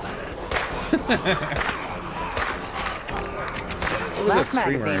 What was that Last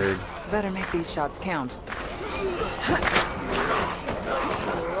screamer I magazine. heard? Better make these shots count.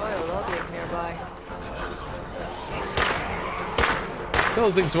 Fill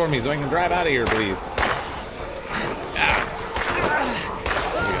those things for me so I can drive out of here, please. Ah.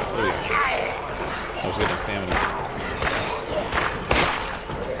 What do we got? I was getting no stamina.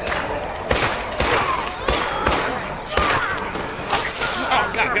 Oh,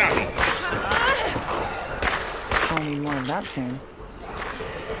 God, get out of me! I'll need more of that soon.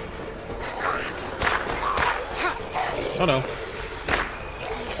 Oh no.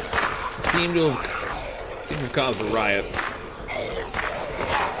 Seem to have caused a riot.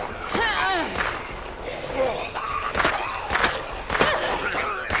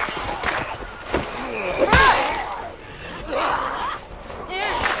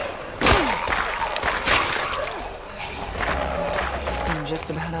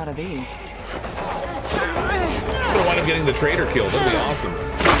 of these. I'm gonna wind up getting the trader killed. That'd be awesome.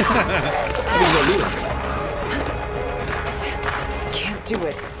 Can't do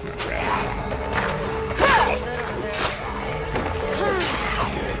it.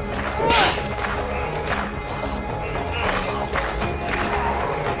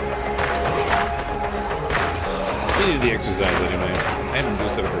 She needed the exercise anyway. I haven't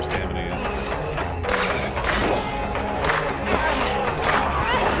boosted up her stamina yet.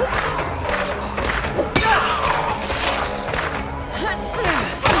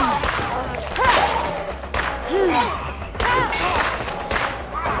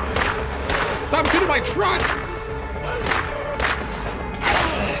 Stop shooting my truck!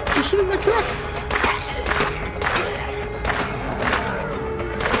 You're shooting my truck!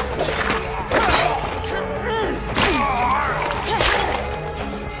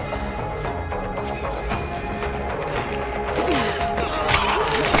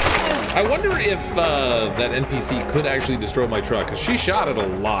 I wonder if that NPC could actually destroy my truck, because she shot it a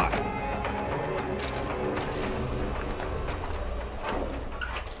lot.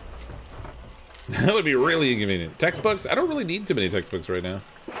 That would be really inconvenient. Textbooks? I don't really need too many textbooks right now.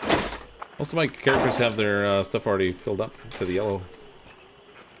 Most of my characters have their stuff already filled up to the yellow.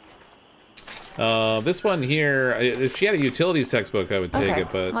 This one here, if she had a utilities textbook, I would take it,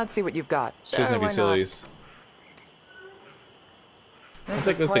 but let's see what you've got. She doesn't have utilities. This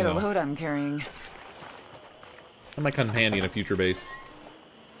is this quite thing, a load I'm carrying. That might come handy in a future base.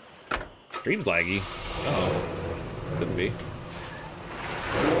 Stream's laggy. Uh-oh. Couldn't be.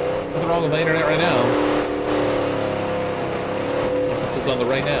 Nothing wrong with the internet right now. Emphasis on the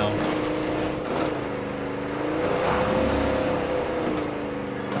right now.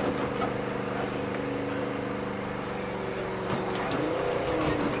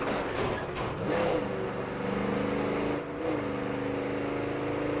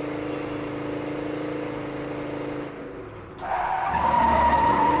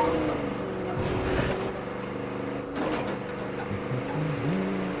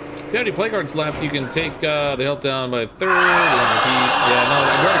 If you have any play cards left, you can take the help down by a third. Yeah, no,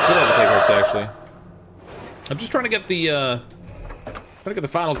 I've already killed all the play cards actually. I'm just trying to get the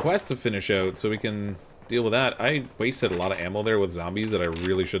final quest to finish out so we can deal with that. I wasted a lot of ammo there with zombies that I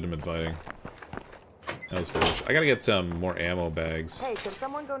really shouldn't have been fighting. That was foolish. I gotta get more ammo bags. Hey, can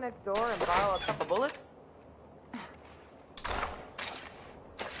someone go next door and borrow a couple bullets?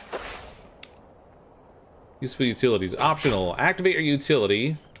 Useful utilities. Optional. Activate your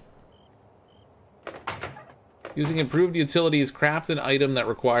utility. Using improved utilities, craft an item that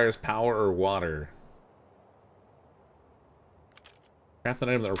requires power or water. Craft an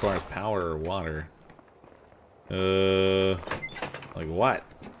item that requires power or water. Like what?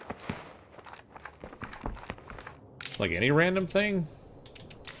 Like any random thing?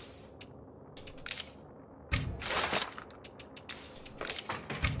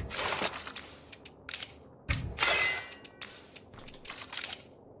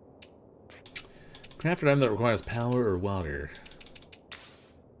 Craft an item that requires power or water.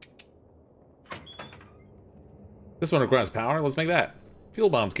 This one requires power. Let's make that. Fuel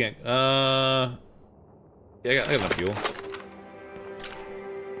bombs can't. Yeah, I got enough fuel.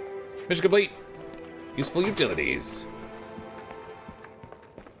 Mission complete. Useful utilities.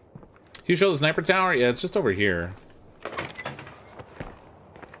 Can you show the sniper tower? Yeah, it's just over here.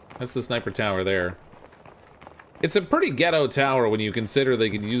 That's the sniper tower there. It's a pretty ghetto tower when you consider they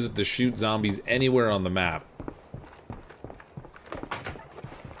can use it to shoot zombies anywhere on the map.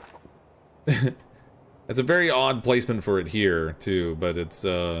 It's a very odd placement for it here, too, but it's,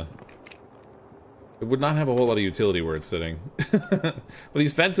 it would not have a whole lot of utility where it's sitting. With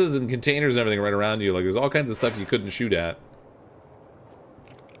these fences and containers and everything right around you, like, there's all kinds of stuff you couldn't shoot at.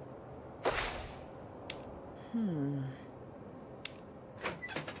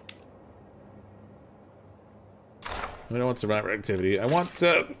 I don't want survivor activity. I want,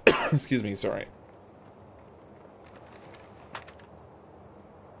 excuse me, sorry.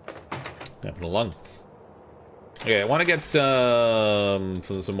 Happened a lung. Okay, I want to get some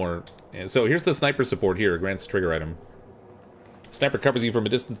more. And so here's the sniper support here. Grants trigger item. Sniper covers you from a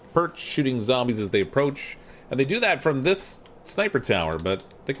distant perch, shooting zombies as they approach. And they do that from this sniper tower, but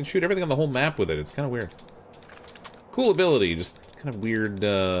they can shoot everything on the whole map with it. It's kind of weird. Cool ability, just kind of weird,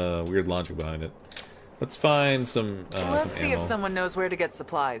 weird logic behind it. Let's find some Let's see if someone knows where to get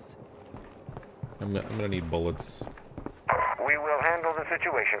supplies. I'm gonna need bullets. We will handle the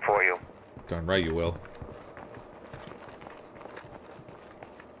situation for you. Darn right you will.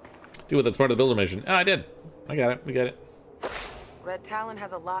 Do it, that's part of the builder mission. Oh, I did. I got it. We got it. Red Talon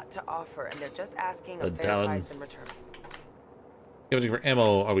has a lot to offer, and they're just asking a Red fair Talon. price in return. Scavenging for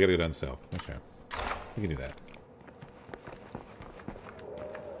ammo. Oh, we gotta go down south. Okay. We can do that.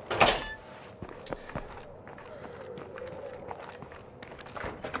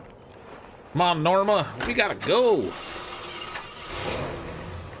 Come on, Norma. We gotta go.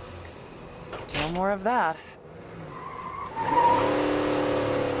 No more of that.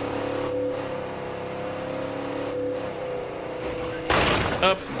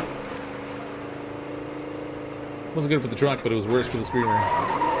 Oops. Wasn't good for the truck, but it was worse for the screamer.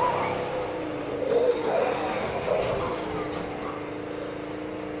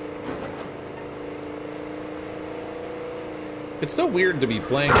 It's so weird to be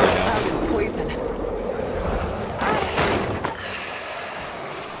playing right now. That is poison.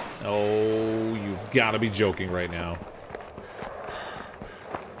 Oh, you've got to be joking right now.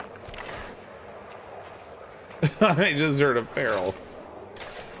 I just heard a feral.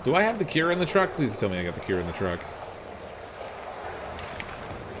 Do I have the cure in the truck? Please tell me I got the cure in the truck.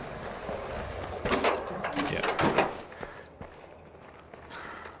 Yeah.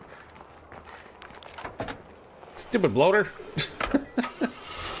 Stupid bloater.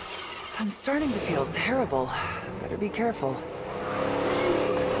 I'm starting to feel terrible. Better be careful.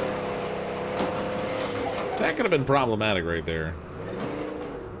 That could have been problematic right there.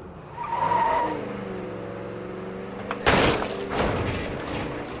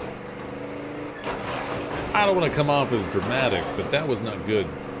 I don't want to come off as dramatic, but that was not good.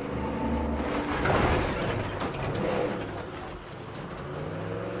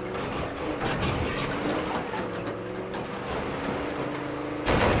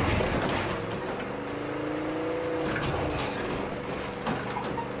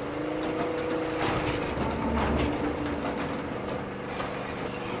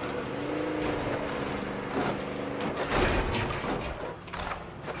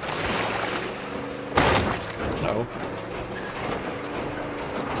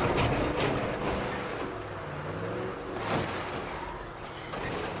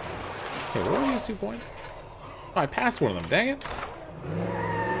 Points? Oh, I passed one of them, dang it.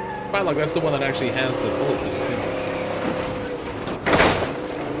 By luck, that's the one that actually has the bullets in it, too.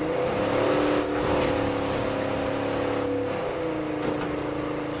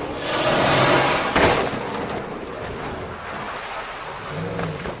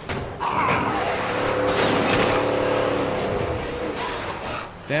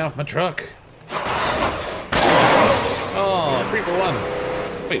 Stay off my truck. Oh, 3 for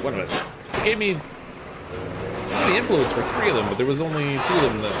 1. Wait, wait a minute. It gave me the influence for 3 of them, but there was only 2 of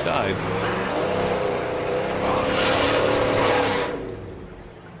them that died.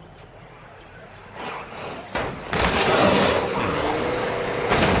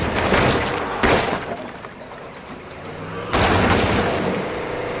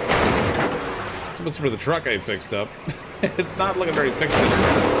 This was for the truck I fixed up. It's not looking very fixed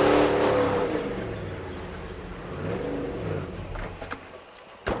anymore.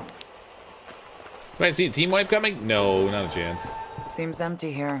 Do I see a team wipe coming? No, not a chance. Seems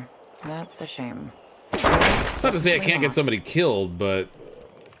empty here. That's a shame. It's not to say I can't get somebody killed, but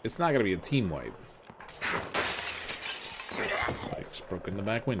it's not gonna be a team wipe. Like, broken the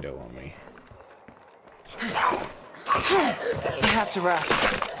back window on me. I have to rest.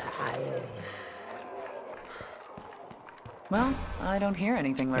 Well, I don't hear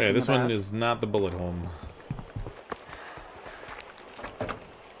anything like that. Yeah, this one is not the bullet home.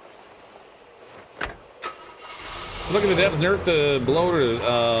 Look at the devs nerf the bloater.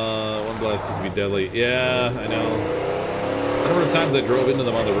 One blast is to be deadly. Yeah, I know. A number of times I drove into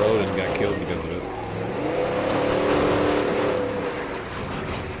them on the road and got killed because of it.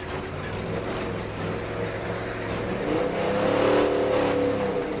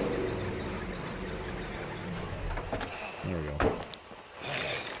 There we go.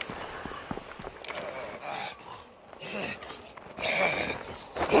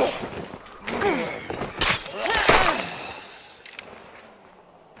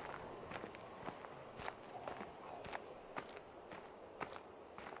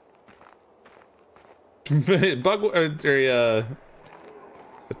 A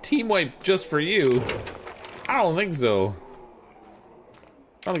team wipe just for you? I don't think so.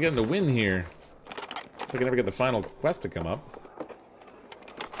 Probably getting a win here. We can never get the final quest to come up.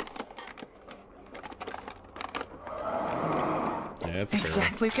 Yeah, that's fair.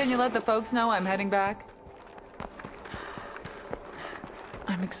 Exactly. Can you let the folks know I'm heading back?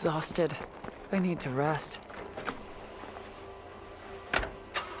 I'm exhausted. I need to rest.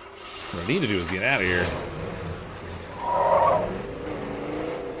 What I need to do is get out of here.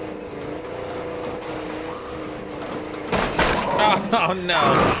 Oh no!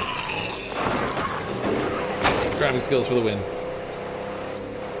 Driving skills for the win.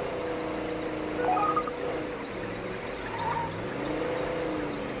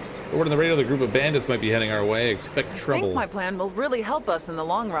 Over to the radio, the group of bandits might be heading our way. Expect trouble. I think my plan will really help us in the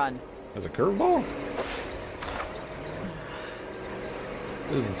long run. As a curveball?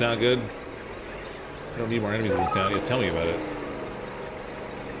 That doesn't sound good. I don't need more enemies in this town. Yeah, tell me about it.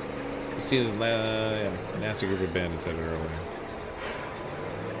 You see a nasty group of bandits headed our way.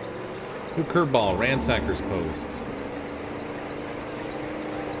 New curveball, ransacker's post.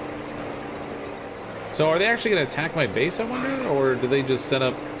 So are they actually going to attack my base, I wonder? Or do they just set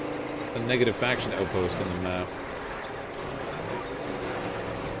up a negative faction outpost on the map?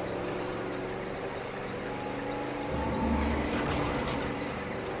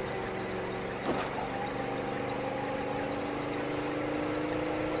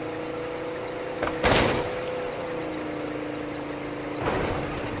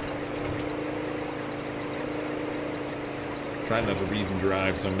 Trying not to read and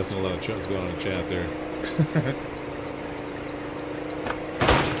drive, so I'm missing a lot of what's going on in the chat there.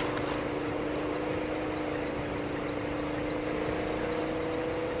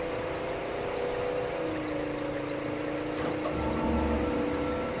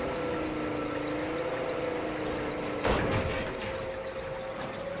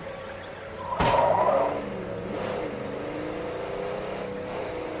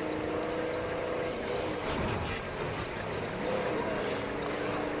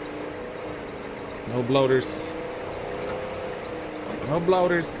 No bloaters. No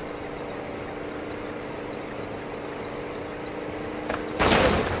bloaters.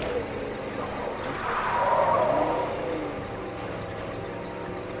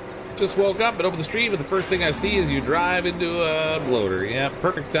 Just woke up and opened the stream, but the first thing I see is you drive into a bloater. Yeah,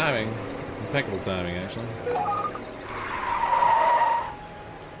 perfect timing. Impeccable timing, actually.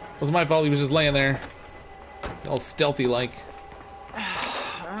 Wasn't my fault, he was just laying there. All stealthy-like.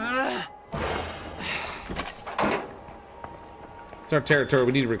 It's our territory,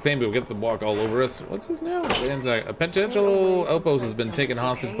 we need to reclaim it, we'll get the walk all over us. What's this now? A potential outpost has been taken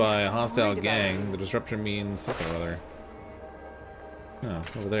hostage by a hostile gang. The disruption means something or other. Oh,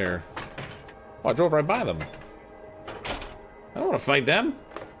 over there. Oh, I drove right by them. I don't want to fight them.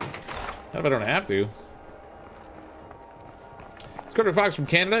 Not if I don't have to. Is CrypticFox from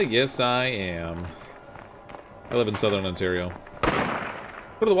Canada? Yes, I am. I live in southern Ontario.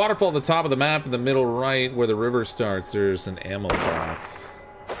 Go to the waterfall at the top of the map in the middle right where the river starts. There's an ammo box.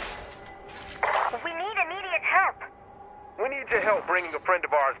 We need immediate help. We need your help bringing a friend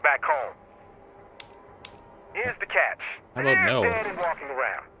of ours back home. Here's the catch. How about no? Dead and walking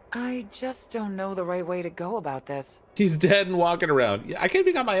around. I just don't know the right way to go about this. He's dead and walking around. Yeah, I can't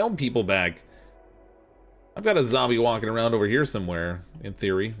even got my own people back. I've got a zombie walking around over here somewhere, in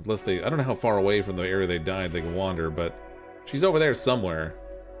theory. Unless they... I don't know how far away from the area they died they can wander, but... she's over there somewhere.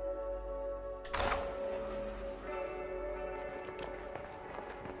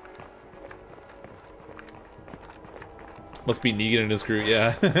 Must be Negan and his crew,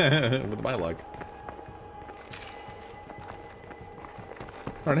 yeah. With my luck.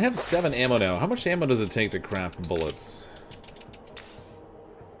 Alright, I have 7 ammo now. How much ammo does it take to craft bullets?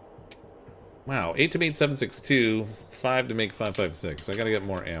 Wow, 8 to make 7.62, 5 to make 5.56. I gotta get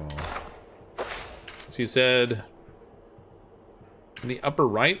more ammo. So you said... in the upper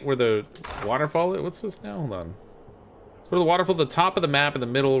right, where the waterfall is? What's this now? Hold on. Go to the waterfall at the top of the map in the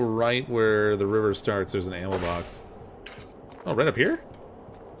middle right where the river starts. There's an ammo box. Oh, right up here?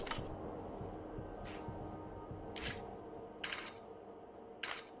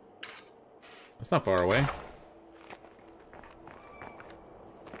 That's not far away.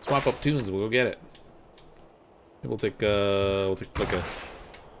 Swap up tunes, we'll go get it. Maybe we'll take like a...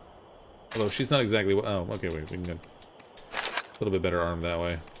 although she's not exactly... oh, okay, wait, we can get a little bit better armed that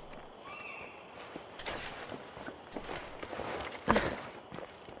way.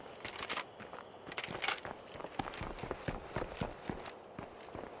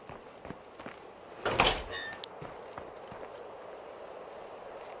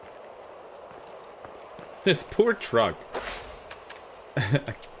 This poor truck.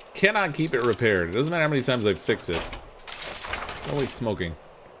 I cannot keep it repaired. It doesn't matter how many times I fix it. It's always smoking.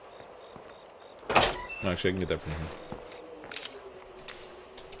 No, actually, I can get that from here.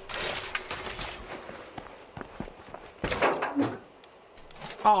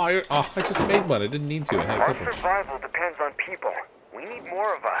 Oh, I just made one. I didn't need to. I had a Our couple. survival depends on people. We need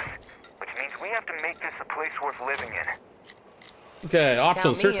more of us, which means we have to make this a place worth living in. Okay,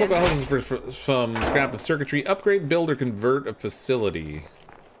 optional. Count me Search local in. houses for some scrap of circuitry. Upgrade, build, or convert a facility.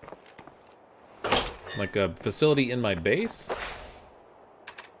 Like a facility in my base?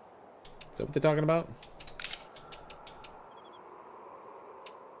 Is that what they're talking about?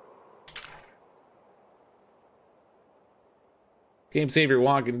 Game Savior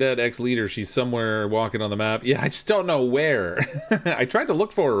Walking Dead ex-leader. She's somewhere walking on the map. Yeah, I just don't know where. I tried to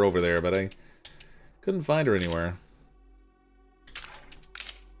look for her over there, but I couldn't find her anywhere.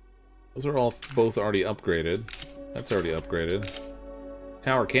 Those are all both already upgraded. That's already upgraded.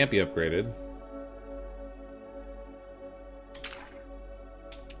 Tower can't be upgraded.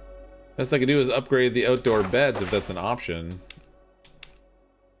 Best I can do is upgrade the outdoor beds if that's an option.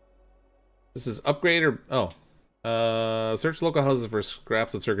 This is upgrade or... Oh. Search local houses for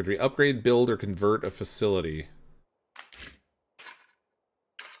scraps of circuitry. Upgrade, build, or convert a facility.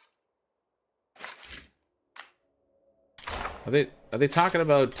 Are they talking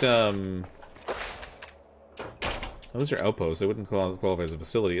about, Oh, those are outposts. They wouldn't qualify as a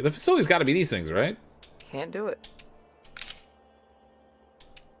facility. The facility's got to be these things, right? Can't do it.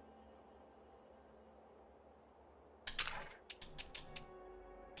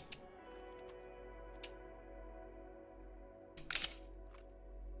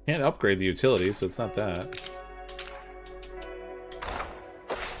 Can't upgrade the utility, so it's not that.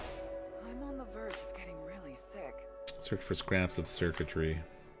 I'm on the verge of getting really sick. Search for scraps of circuitry.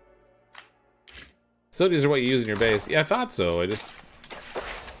 Facilities are what you use in your base. Yeah, I thought so. I just...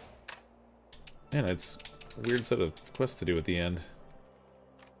 Man, it's a weird set of quests to do at the end.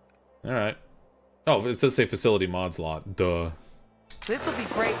 Alright. Oh, it does say facility mod slot. Duh. This will be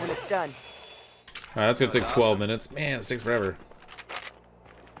great when it's done. Alright, that's gonna take 12 minutes. Man, this takes forever.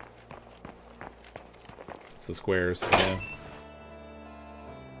 It's the squares, yeah.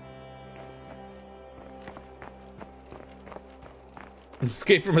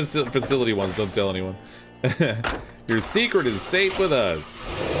 Escape from facility ones, don't tell anyone. Your secret is safe with us.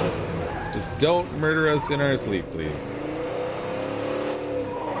 Just don't murder us in our sleep, please.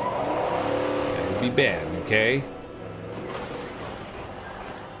 That would be bad, okay?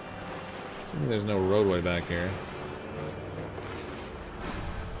 Assuming there's no roadway back here.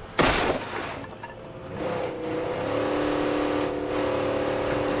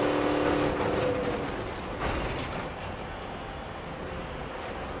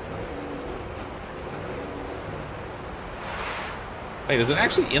 Wait, is it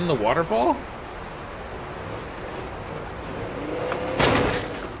actually in the waterfall?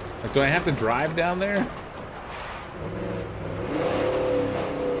 Like, do I have to drive down there?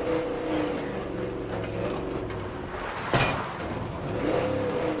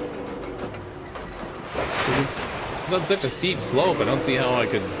 Because it's on such a steep slope, I don't see how I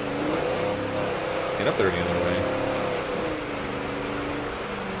could get up there any other way.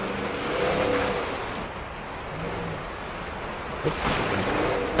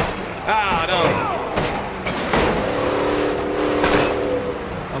 Ah, no!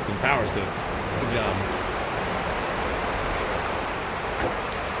 Austin Powers did. Good job.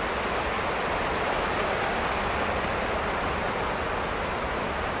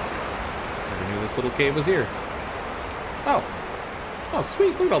 Never knew this little cave was here. Oh. Oh,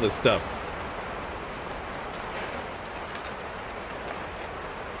 sweet. Look at all this stuff.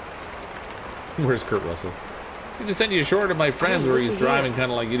 Where's Kurt Russell? I just sent you a short of my friends where he's driving kind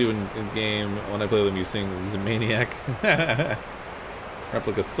of like you do in game. When I play them, you sing he's a maniac.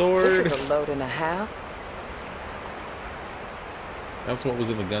 Replica sword. This is a load and a half. That's what was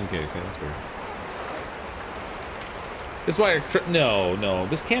in the gun case. Yeah, that's weird. This is why our truck. No, no.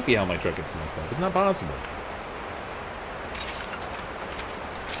 This can't be how my truck gets messed up. It's not possible.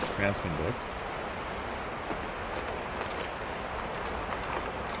 Craftsman book.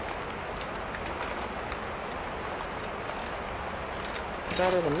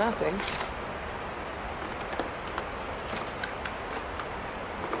 Better than nothing.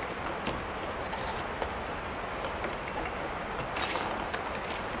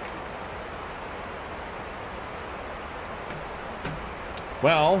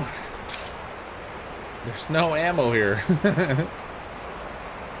 Well, there's no ammo here.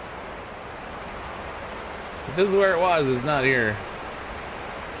 If this is where it was, it's not here.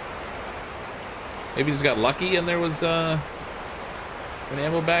 Maybe you just got lucky and there was an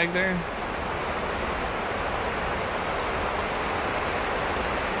ammo bag there.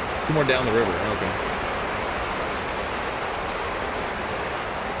 Two more down the river. Okay.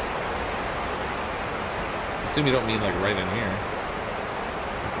 I assume you don't mean like right in here.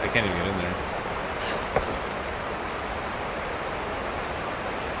 I can't even get in there.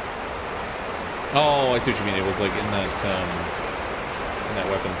 Oh, I see what you mean. It was like in that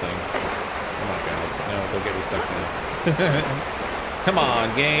weapon thing. Oh my god. No, don't get me stuck now. Come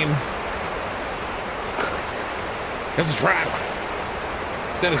on, game. This is a trap.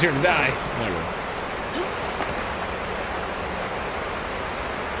 Sent us here to die. Whatever.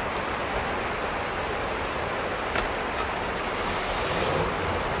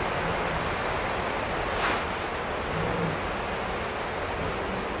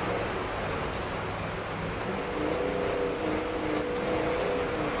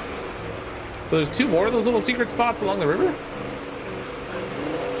 So there's 2 more of those little secret spots along the river?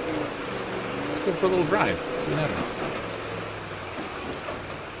 Let's go for a little drive. See what happens.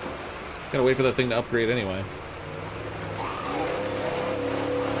 Gotta wait for that thing to upgrade anyway.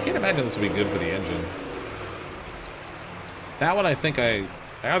 Can't imagine this would be good for the engine. That one I think I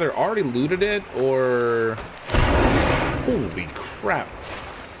either already looted it or... Holy crap.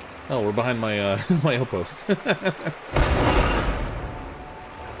 Oh, we're behind my my outpost.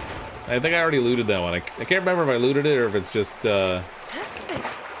 I think I already looted that one. I can't remember if I looted it or if it's just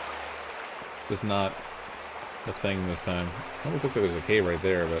not a thing this time. Almost looks like there's a cave right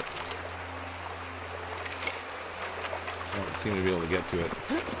there, but I don't seem to be able to get to it.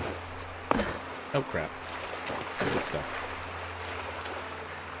 Oh crap. Good stuff.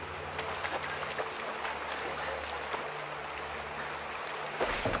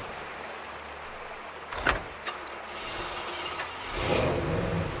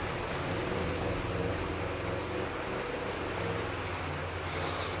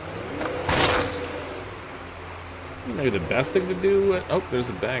 Maybe the best thing to do. Oh, there's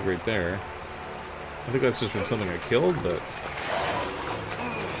a bag right there. I think that's just from something I killed, but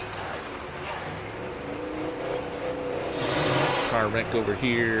car wreck over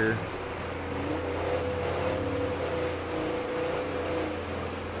here.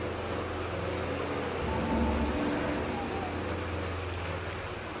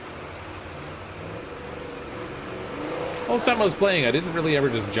 All the time I was playing, I didn't really ever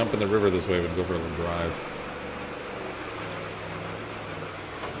just jump in the river this way. I would go for a little drive.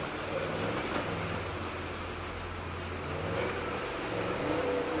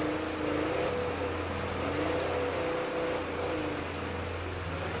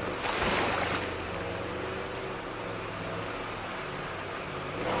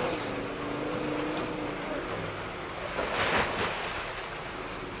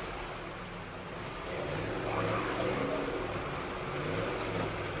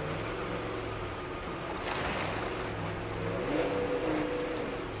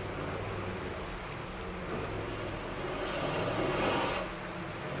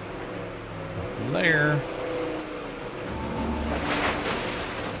 There.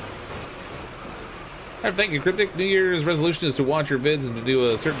 Alright, thank you, Cryptic. New Year's resolution is to watch your vids and to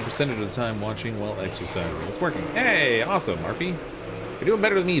do a certain percentage of the time watching while exercising. It's working. Hey, awesome, RP. You're doing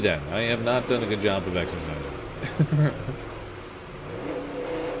better than me then. I have not done a good job of exercising.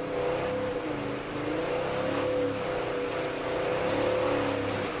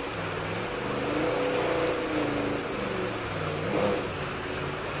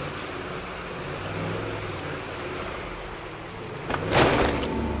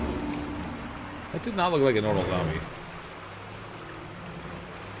 That did not look like a normal zombie.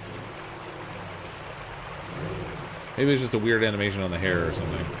 Maybe it's just a weird animation on the hair or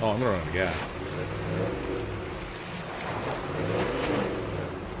something. Oh, I'm gonna run out of gas.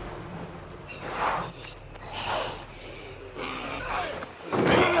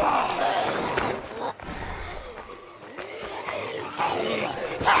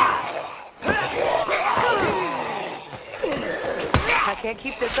 I can't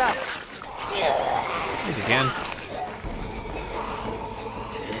keep this up. Yes, you can.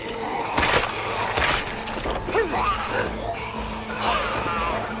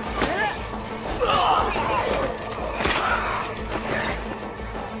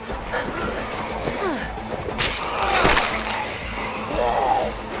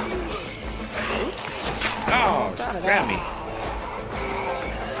 Oh, grab me.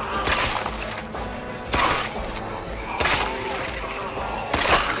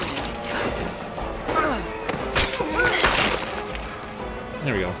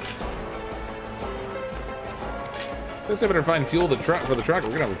 There we go. Guess I better find fuel for the truck. We're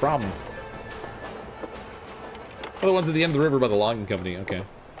gonna have a problem. Oh, the ones at the end of the river by the logging company. Okay.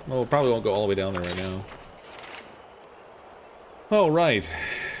 Well, probably won't go all the way down there right now. Oh, right.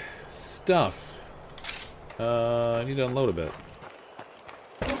 Stuff. I need to unload a bit.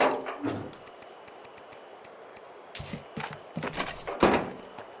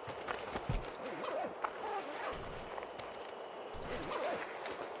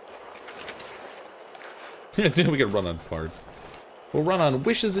 We can run on farts. We'll run on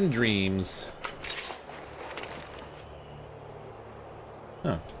wishes and dreams.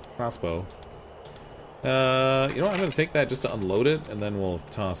 Huh. Crossbow. You know what? I'm gonna take that just to unload it, and then we'll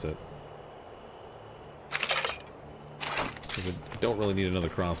toss it. Because I don't really need another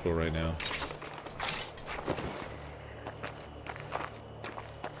crossbow right now.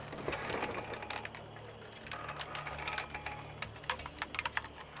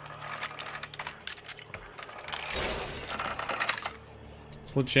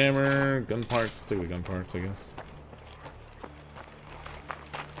 Sledgehammer, gun parts. Take the gun parts, I guess.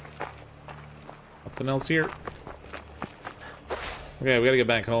 Nothing else here. Okay, we gotta get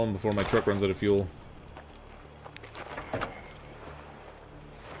back home before my truck runs out of fuel.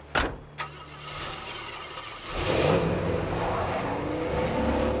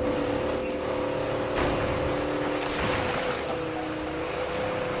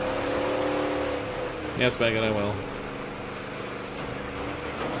 Yes, Megan, I will.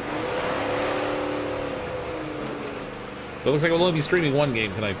 But it looks like we'll only be streaming one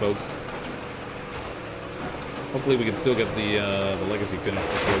game tonight, folks. Hopefully we can still get the legacy finished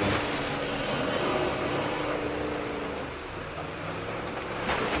before then.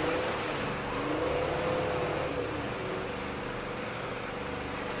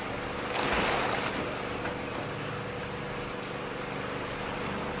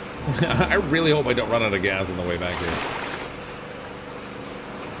 I really hope I don't run out of gas on the way back here.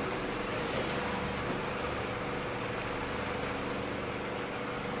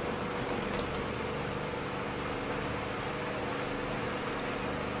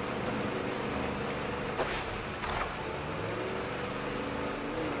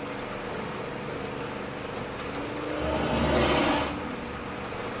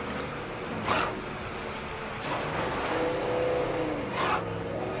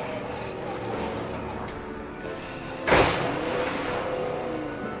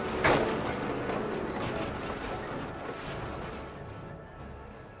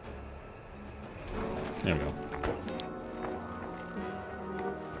 There we go.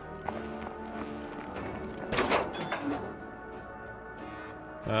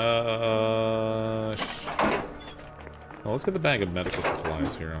 Well, let's get the bag of medical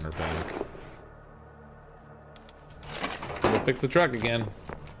supplies here on our back. We'll fix the truck again.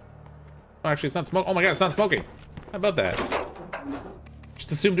 Oh, actually, it's not smoke. Oh my god, it's not smoking. How about that?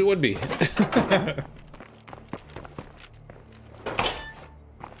 Just assumed it would be.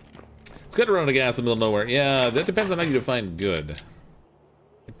 It's good to run out of gas in the middle of nowhere. Yeah, that depends on how you define good.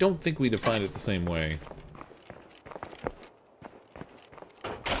 I don't think we defined it the same way.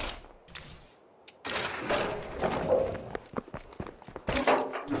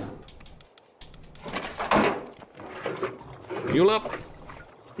 Fuel up.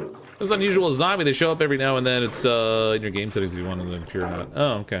 It's unusual zombie. They show up every now and then. It's in your game settings if you want them pure or not.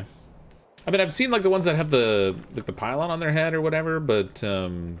 Oh, okay. I mean, I've seen like the ones that have the pylon on their head or whatever, but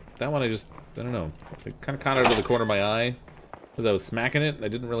that one I don't know. It kind of caught out of the corner of my eye as I was smacking it. I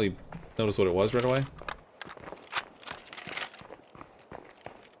didn't really notice what it was right away.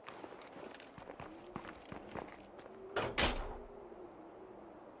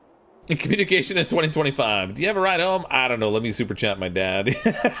 In communication in 2025. Do you have a ride home? I don't know. Let me super chat my dad.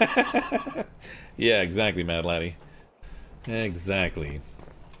 Yeah, exactly, Mad Laddie. Exactly.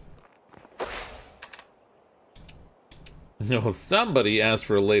 No, somebody asked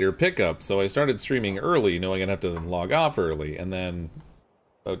for a later pickup, so I started streaming early, knowing I'd have to log off early, and then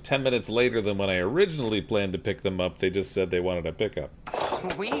about 10 minutes later than when I originally planned to pick them up, they just said they wanted a pickup.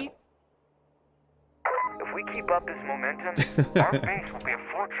 Sweet. If we keep up this momentum, our base will be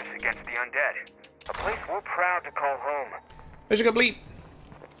a fortress against the undead. A place we're proud to call home. Mission complete.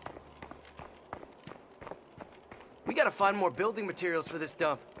 We gotta find more building materials for this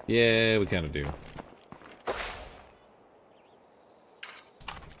dump. Yeah, we kind of do.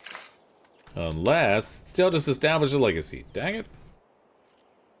 Unless, still just establish a legacy. Dang it.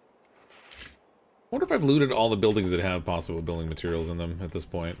 Wonder if I've looted all the buildings that have possible building materials in them at this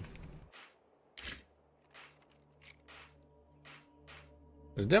point.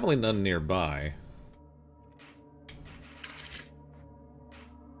 There's definitely none nearby.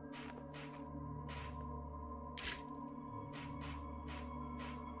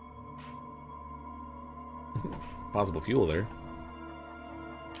 Possible fuel there.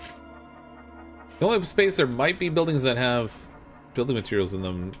 The only space there might be buildings that have building materials in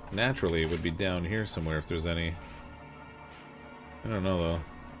them naturally would be down here somewhere if there's any. I don't know though.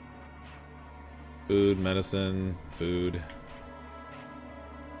 Food, medicine, food.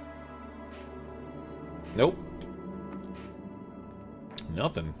 Nope.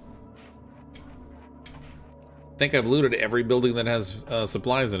 Nothing. I think I've looted every building that has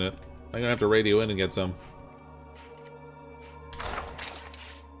supplies in it. I'm gonna have to radio in and get some.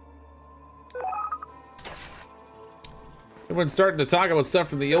 Everyone's starting to talk about stuff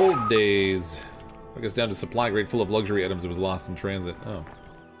from the old days. I guess down to supply grade full of luxury items that was lost in transit. Oh.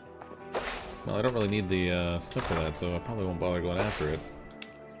 Well, I don't really need the stuff for that, so I probably won't bother going after it.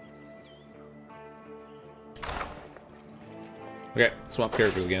 Okay, swap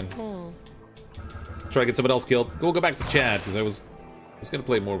characters again. Try to get someone else killed. We'll go back to Chad, because I was was gonna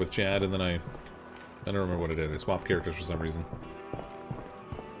play more with Chad, and then I don't remember what I did. I swapped characters for some reason.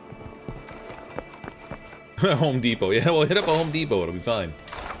 Home Depot. Yeah, we'll hit up a Home Depot. It'll be fine.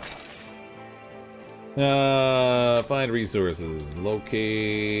 Find resources.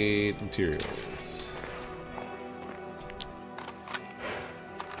 Locate materials.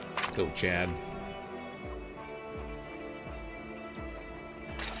 Let's go, Chad.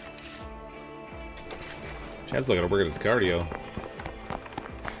 Chad's still gotta work at his cardio.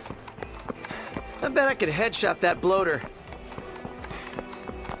 I bet I could headshot that bloater.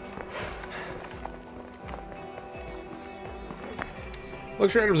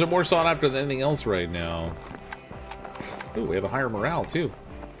 Luxury items are more sought after than anything else right now. Ooh, we have a higher morale, too.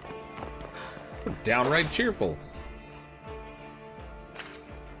 We're downright cheerful.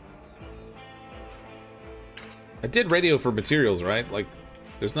 I did radio for materials, right? Like,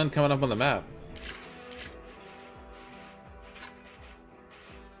 there's none coming up on the map.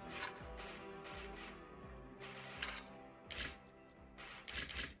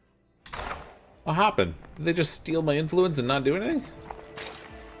 What happened? Did they just steal my influence and not do anything?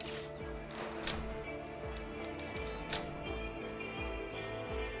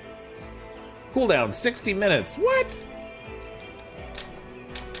 Cooldown 60 minutes. What?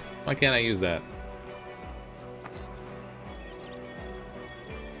 Why can't I use that?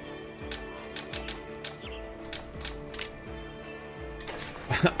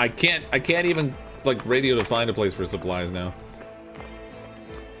 I can't even like radio to find a place for supplies now.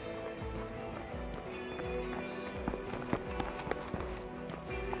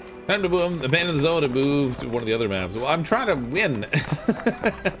 Time to boom, abandon the zone and move to one of the other maps. Well, I'm trying to win.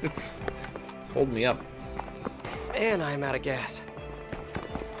 It's holding me up. And I'm out of gas.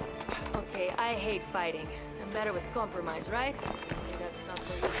 Okay, I hate fighting. I'm better with compromise, right? Maybe that's not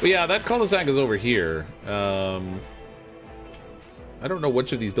so easy. But yeah, that cul-de-sac is over here. I don't know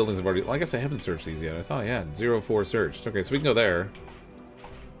which of these buildings have already... Well, I guess I haven't searched these yet. I thought I had. 04 searched. Okay, so we can go there.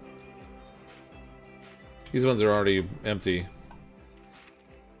 These ones are already empty.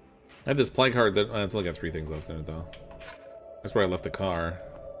 I have this play card that... it's only got 3 things left in it, though. That's where I left the car.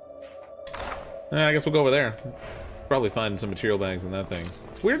 I guess we'll go over there. Probably find some material bags in that thing.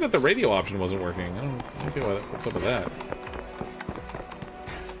 It's weird that the radio option wasn't working. I don't know what's up with that.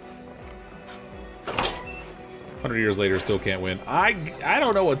 100 years later, still can't win. I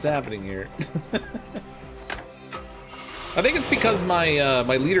don't know what's happening here. I think it's because my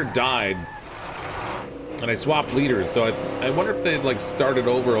my leader died, and I swapped leaders. So I wonder if they like started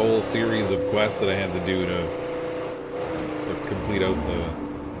over a whole series of quests that I had to do to complete out the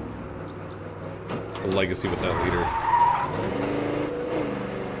legacy with that leader.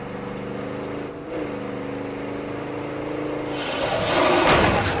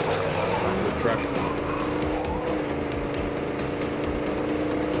 Good truck.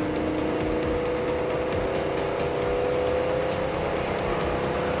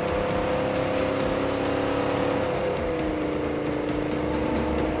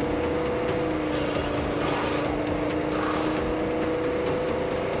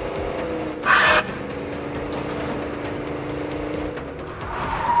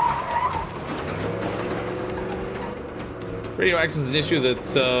 Radio access is an issue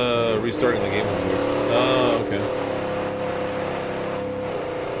that's restarting the game. Oh, okay.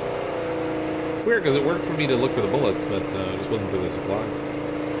 Weird, because it worked for me to look for the bullets, but it just wasn't for the supplies.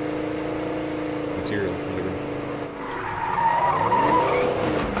 Materials, whatever.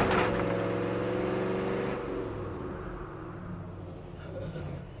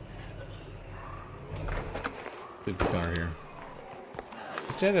 Leave the car here.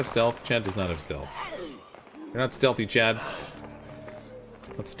 Does Chad have stealth? Chad does not have stealth. You're not stealthy, Chad.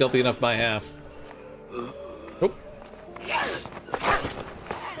 Not stealthy enough by half. Nope.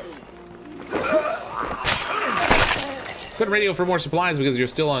 Couldn't radio for more supplies because you're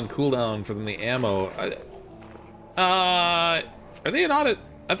still on cooldown from the ammo. Are they an audit?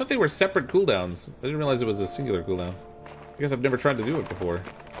 I thought they were separate cooldowns. I didn't realize it was a singular cooldown. I guess I've never tried to do it before.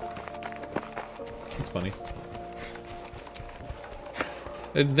 That's funny.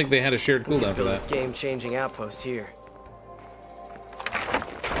 I didn't think they had a shared cooldown for that. Game-changing outpost here.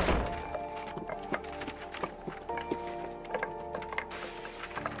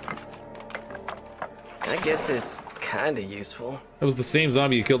 I guess it's kind of useful. That was the same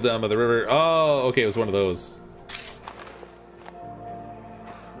zombie you killed down by the river. Oh, okay, it was one of those.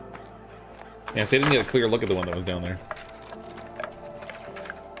 Yeah, so I didn't get a clear look at the one that was down there.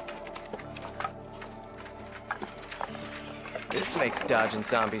 This makes dodging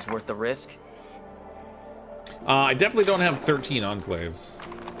zombies worth the risk. I definitely don't have 13 enclaves.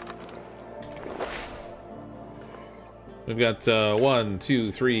 We've got 1,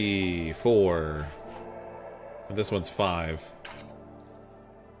 2, 3, 4. And this one's 5.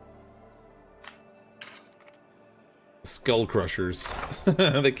 Skull Crushers.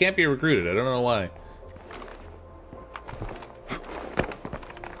 They can't be recruited. I don't know why.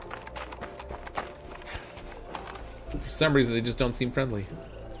 For some reason, they just don't seem friendly.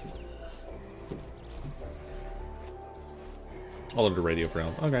 I'll order radio for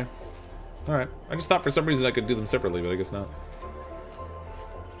him. Okay. Alright. I just thought for some reason I could do them separately, but I guess not.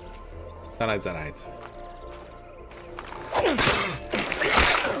 Alright, alright.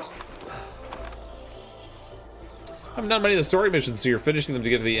 I haven't done many of the story missions, so you're finishing them to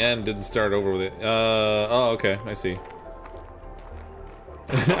get to the end, didn't start over with it. Oh, okay, I see.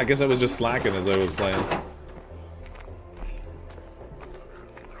 I guess I was just slacking as I was playing.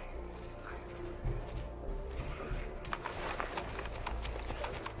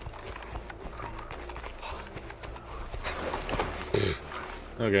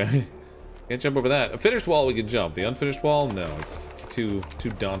 Okay. Can't jump over that. A finished wall we can jump. The unfinished wall? No, it's too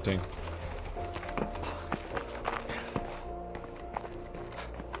daunting.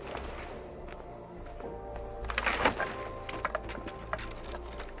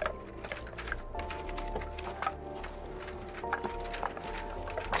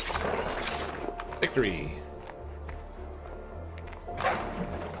 Victory.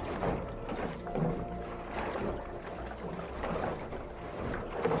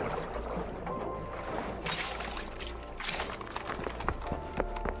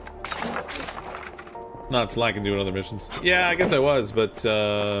 Not slacking doing other missions. Yeah, I guess I was, but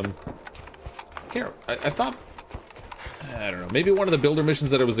I thought, I don't know, maybe one of the builder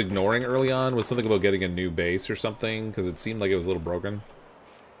missions that I was ignoring early on was something about getting a new base or something, because it seemed like it was a little broken.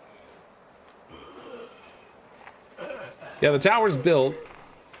 Yeah, the tower's built,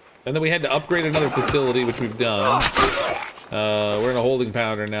 and then we had to upgrade another facility, which we've done. We're in a holding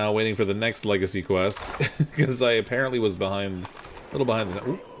pattern now, waiting for the next legacy quest, because I apparently was behind, a little behind the,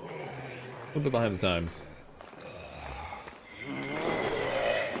 ooh, a little bit behind the times.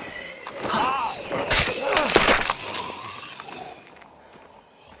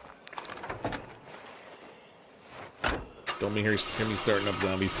 Don't hear me starting up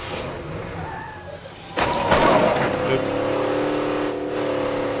zombies. Oops.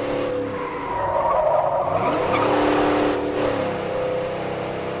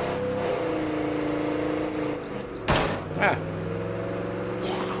 Ah.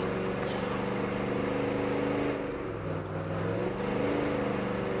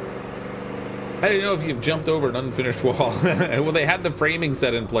 I didn't know if you've jumped over an unfinished wall. Well, they had the framing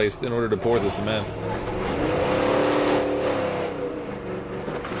set in place in order to pour the cement.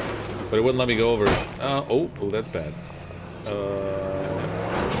 But it wouldn't let me go over. Oh, that's bad.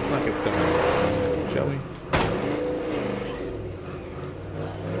 Let's not get stuck on it, shall we?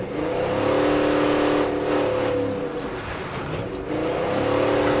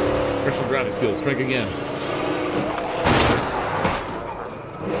 Personal driving skills, strike again.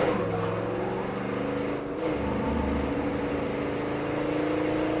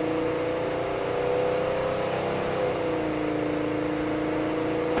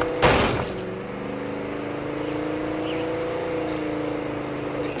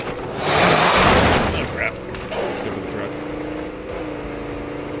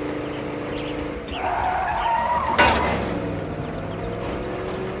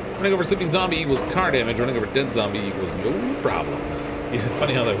 Running over sleeping zombie equals car damage. Running over dead zombie equals no problem. Yeah,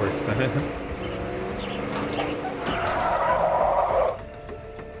 funny how that works.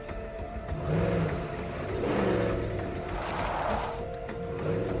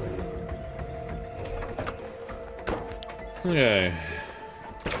 Okay.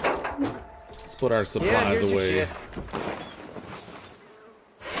 Let's put our supplies away.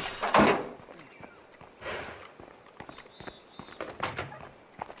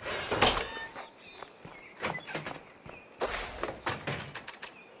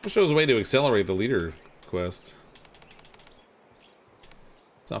 Shows a way to accelerate the leader quest.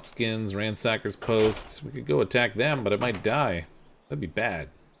 Soft skins, ransackers posts. We could go attack them, but I might die. That'd be bad.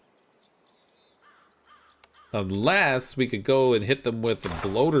 Unless we could go and hit them with a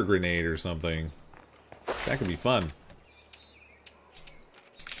bloater grenade or something. That could be fun.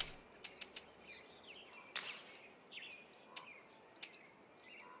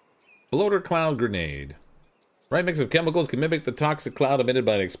 Bloater cloud grenade. Right mix of chemicals can mimic the toxic cloud emitted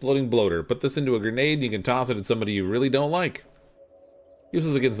by an exploding bloater. Put this into a grenade and you can toss it at somebody you really don't like.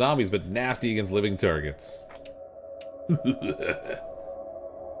 Useless against zombies, but nasty against living targets. Well,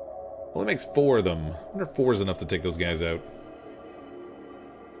 it makes 4 of them. I wonder if 4 is enough to take those guys out.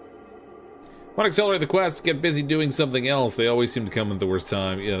 Want to accelerate the quest, get busy doing something else. They always seem to come at the worst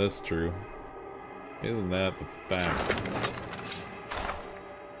time. Yeah, that's true. Isn't that the facts?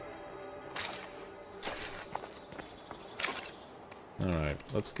 Alright,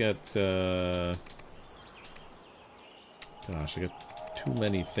 let's get, gosh, I got too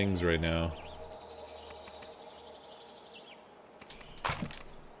many things right now.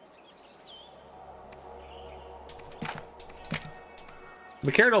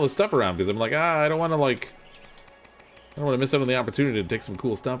 We carried all this stuff around because I'm like, I don't want to, like, I don't want to miss out on the opportunity to take some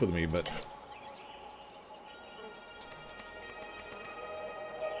cool stuff with me, but...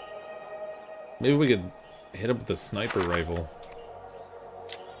 Maybe we could hit up with the sniper rifle.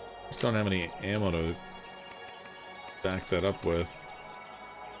 Just don't have any ammo to back that up with.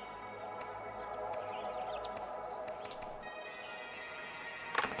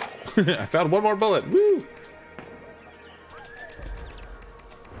 I found one more bullet. Woo!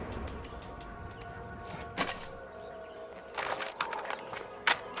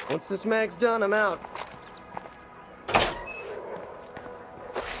 Once this mag's done, I'm out.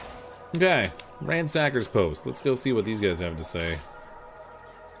 Okay, Ransacker's Post. Let's go see what these guys have to say.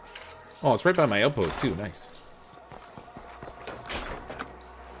 Oh, it's right by my outpost too. Nice.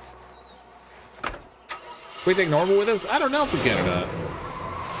 Can we take normal with us? I don't know if we can or not.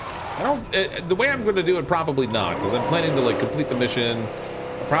 I don't. The way I'm going to do it, probably not, because I'm planning to like complete the mission.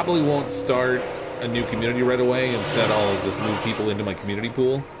 I probably won't start a new community right away. Instead, I'll just move people into my community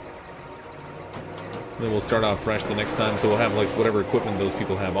pool. Then we'll start off fresh the next time, so we'll have like whatever equipment those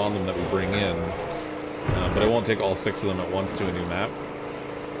people have on them that we bring in. But I won't take all 6 of them at once to a new map.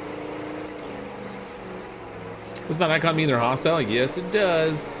 Does that icon mean they're hostile? Yes, it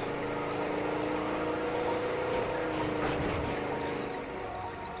does.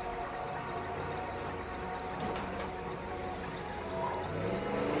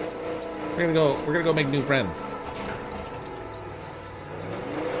 We're gonna go make new friends.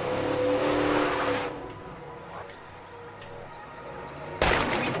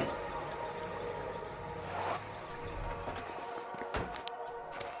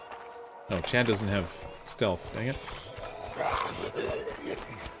 No, Chad doesn't have stealth, dang it.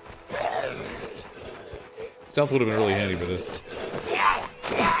 Stealth would have been really handy for this.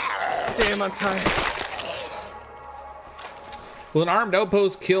 Damn, I'm tired. Will an armed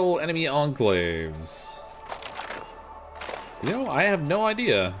outpost kill enemy enclaves? You know, I have no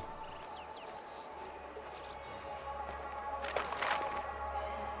idea.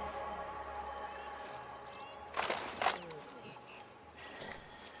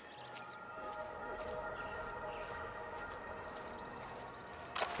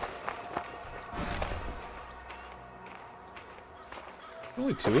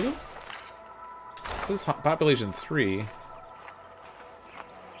 Only 2 of them? So this is population 3. I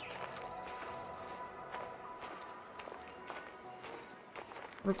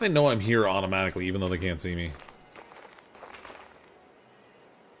wonder if they know I'm here automatically, even though they can't see me.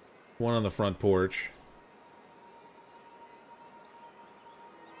 One on the front porch.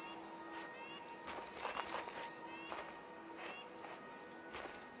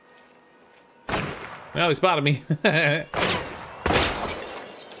 Well, they spotted me. I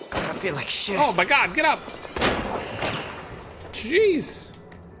feel like shit. Oh my god, get up! Jeez.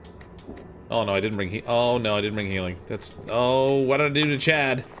 Oh no, I didn't bring oh no, I didn't bring healing. That's oh, what did I do to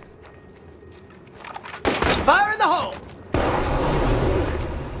Chad? Fire in the hole!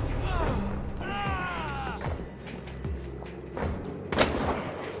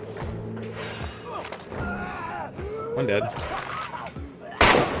 One dead.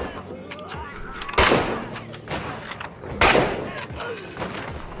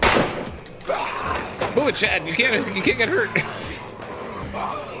 Move it, Chad. You can't get hurt.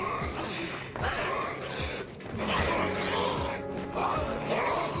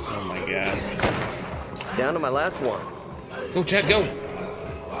 Oh my god. Down to my last one. Go, Chad, go.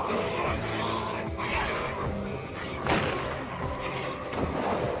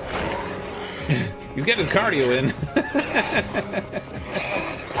 He's getting his cardio in.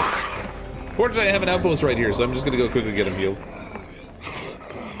 Fortunately, I have an outpost right here, so I'm just gonna go quickly get him healed.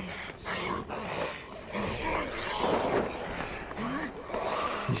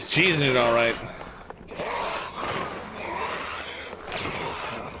 He's cheesing it all right.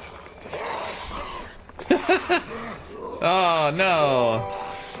 Oh no!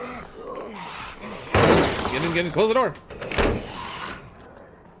 Get in, close the door.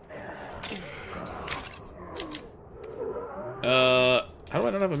 How do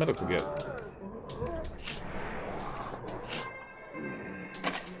I not have a medical kit?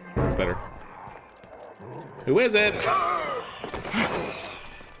 That's better. Who is it?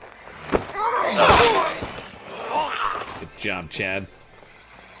 Good job, Chad.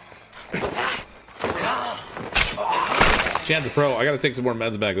 Chad's a pro. I gotta take some more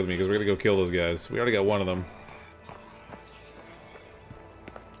meds back with me because we're gonna go kill those guys. We already got one of them.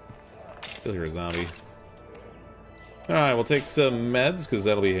 Still hear a zombie. Alright, we'll take some meds because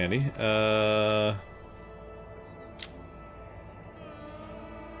that'll be handy.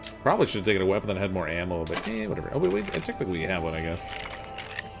 Probably should have taken a weapon that had more ammo, but whatever. Oh, wait, technically we have one, I guess.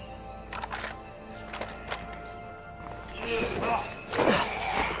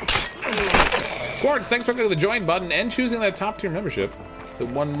 Quartz, thanks for clicking the join button and choosing that top tier membership. The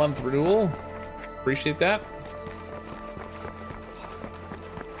 1 month renewal. Appreciate that.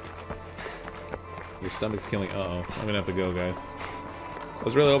 Your stomach's killing. Uh-oh. I'm gonna have to go, guys. I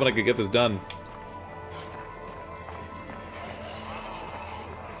was really hoping I could get this done.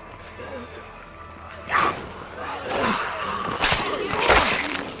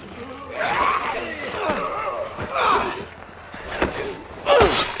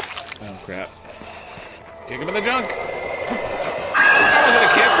 Oh, crap. Kick him in the junk. That wasn't a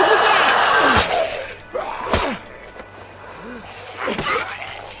kick. What was that?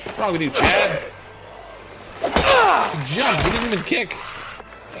 What's wrong with you, Chad? Jump, you didn't even kick.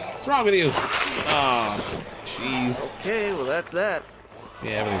 What's wrong with you? Oh, jeez. Okay, well that's that.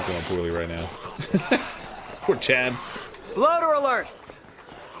 Yeah, everything's going poorly right now. Poor Chad. Bloater alert!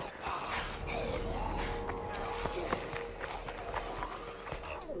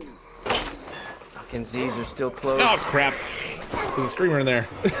 Fucking Z's are still closed. Oh, crap. There's a screamer in there.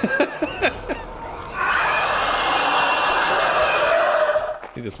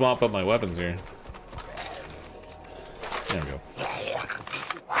 Need to swap up my weapons here. There we go.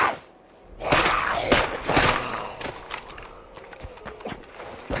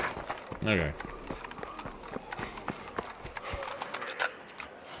 Okay.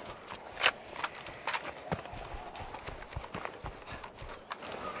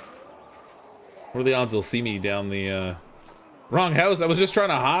 What are the odds they'll see me down the, wrong house? I was just trying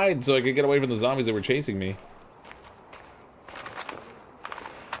to hide so I could get away from the zombies that were chasing me.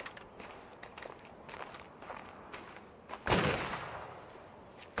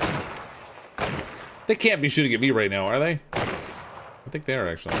 They can't be shooting at me right now, are they? I think they are,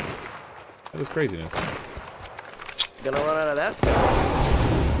 actually. That is craziness. Gonna run out of that stuff.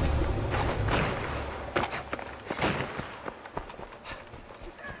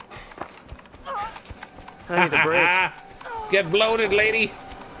 I need a break. Get bloated, lady.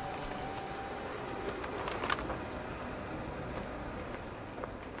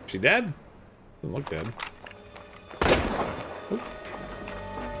 She dead? Doesn't look dead. Oop.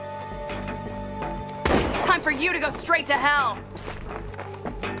 Time for you to go straight to hell.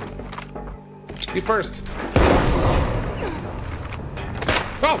 You first.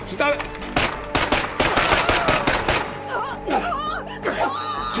 Oh, she's not.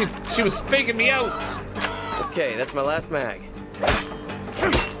 She was faking me out. Okay, that's my last mag.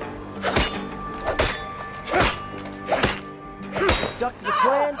 Stuck to the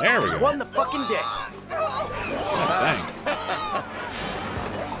plan. There we go. Won the fucking day. Dang.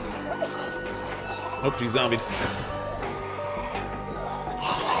 Hope she's zombied.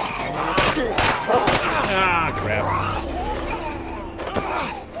 Ah, crap.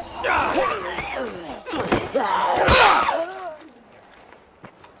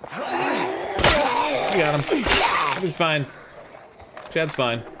 We got him. He's fine. Chad's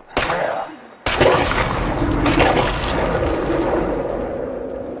fine.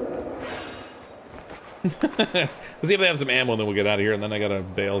 Let's see if they have some ammo and then we'll get out of here, and then I gotta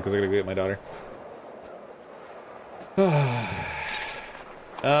bail because I gotta go get my daughter. Well,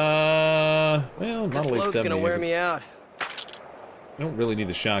 not a late 70. Gonna wear me out. We don't really need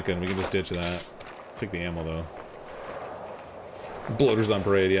the shotgun. We can just ditch that. Take the ammo though. Bloaters on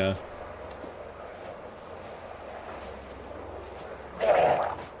parade, yeah.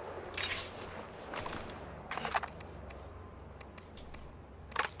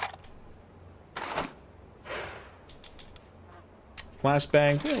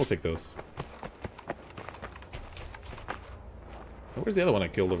 Flashbangs, yeah, we'll take those. Where's the other one I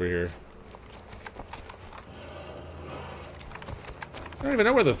killed over here? I don't even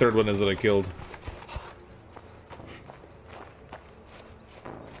know where the third one is that I killed.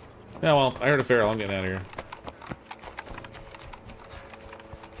 Yeah, well, I heard a feral. I'm getting out of here.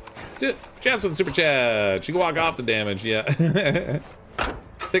 That's it. Chaz with the super chat. She can walk off the damage, yeah.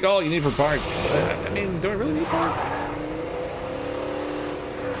 Take all you need for parts. I mean, do I really need parts?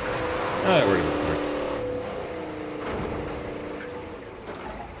 Alright, we're gonna parts.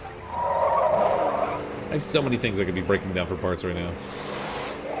 I have so many things I could be breaking down for parts right now.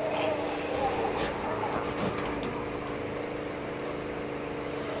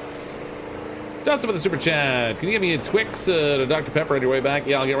 Dustin with the super chat. Can you give me a Twix to Dr. Pepper on your way back?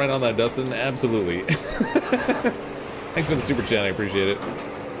 Yeah, I'll get right on that, Dustin. Absolutely. Thanks for the super chat. I appreciate it.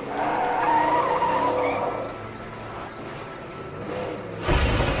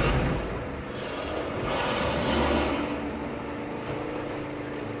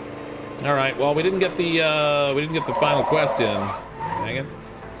 All right. Well, we didn't get the final quest in. Dang it.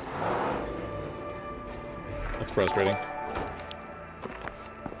 That's frustrating.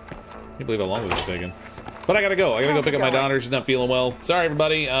 Can't believe how long this is taking. But I gotta go. I gotta go pick up my daughter. She's not feeling well. Sorry,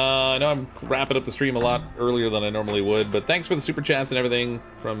 everybody. I know I'm wrapping up the stream a lot earlier than I normally would, but thanks for the super chats and everything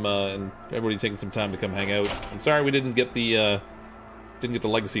from and everybody taking some time to come hang out. I'm sorry we didn't get the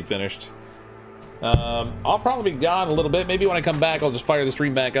legacy finished. I'll probably be gone a little bit. Maybe when I come back, I'll just fire the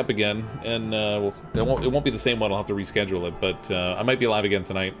stream back up again, and it won't be the same one. I'll have to reschedule it, but I might be live again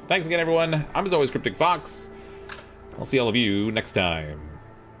tonight. Thanks again, everyone. I'm as always CrypticFox. I'll see all of you next time.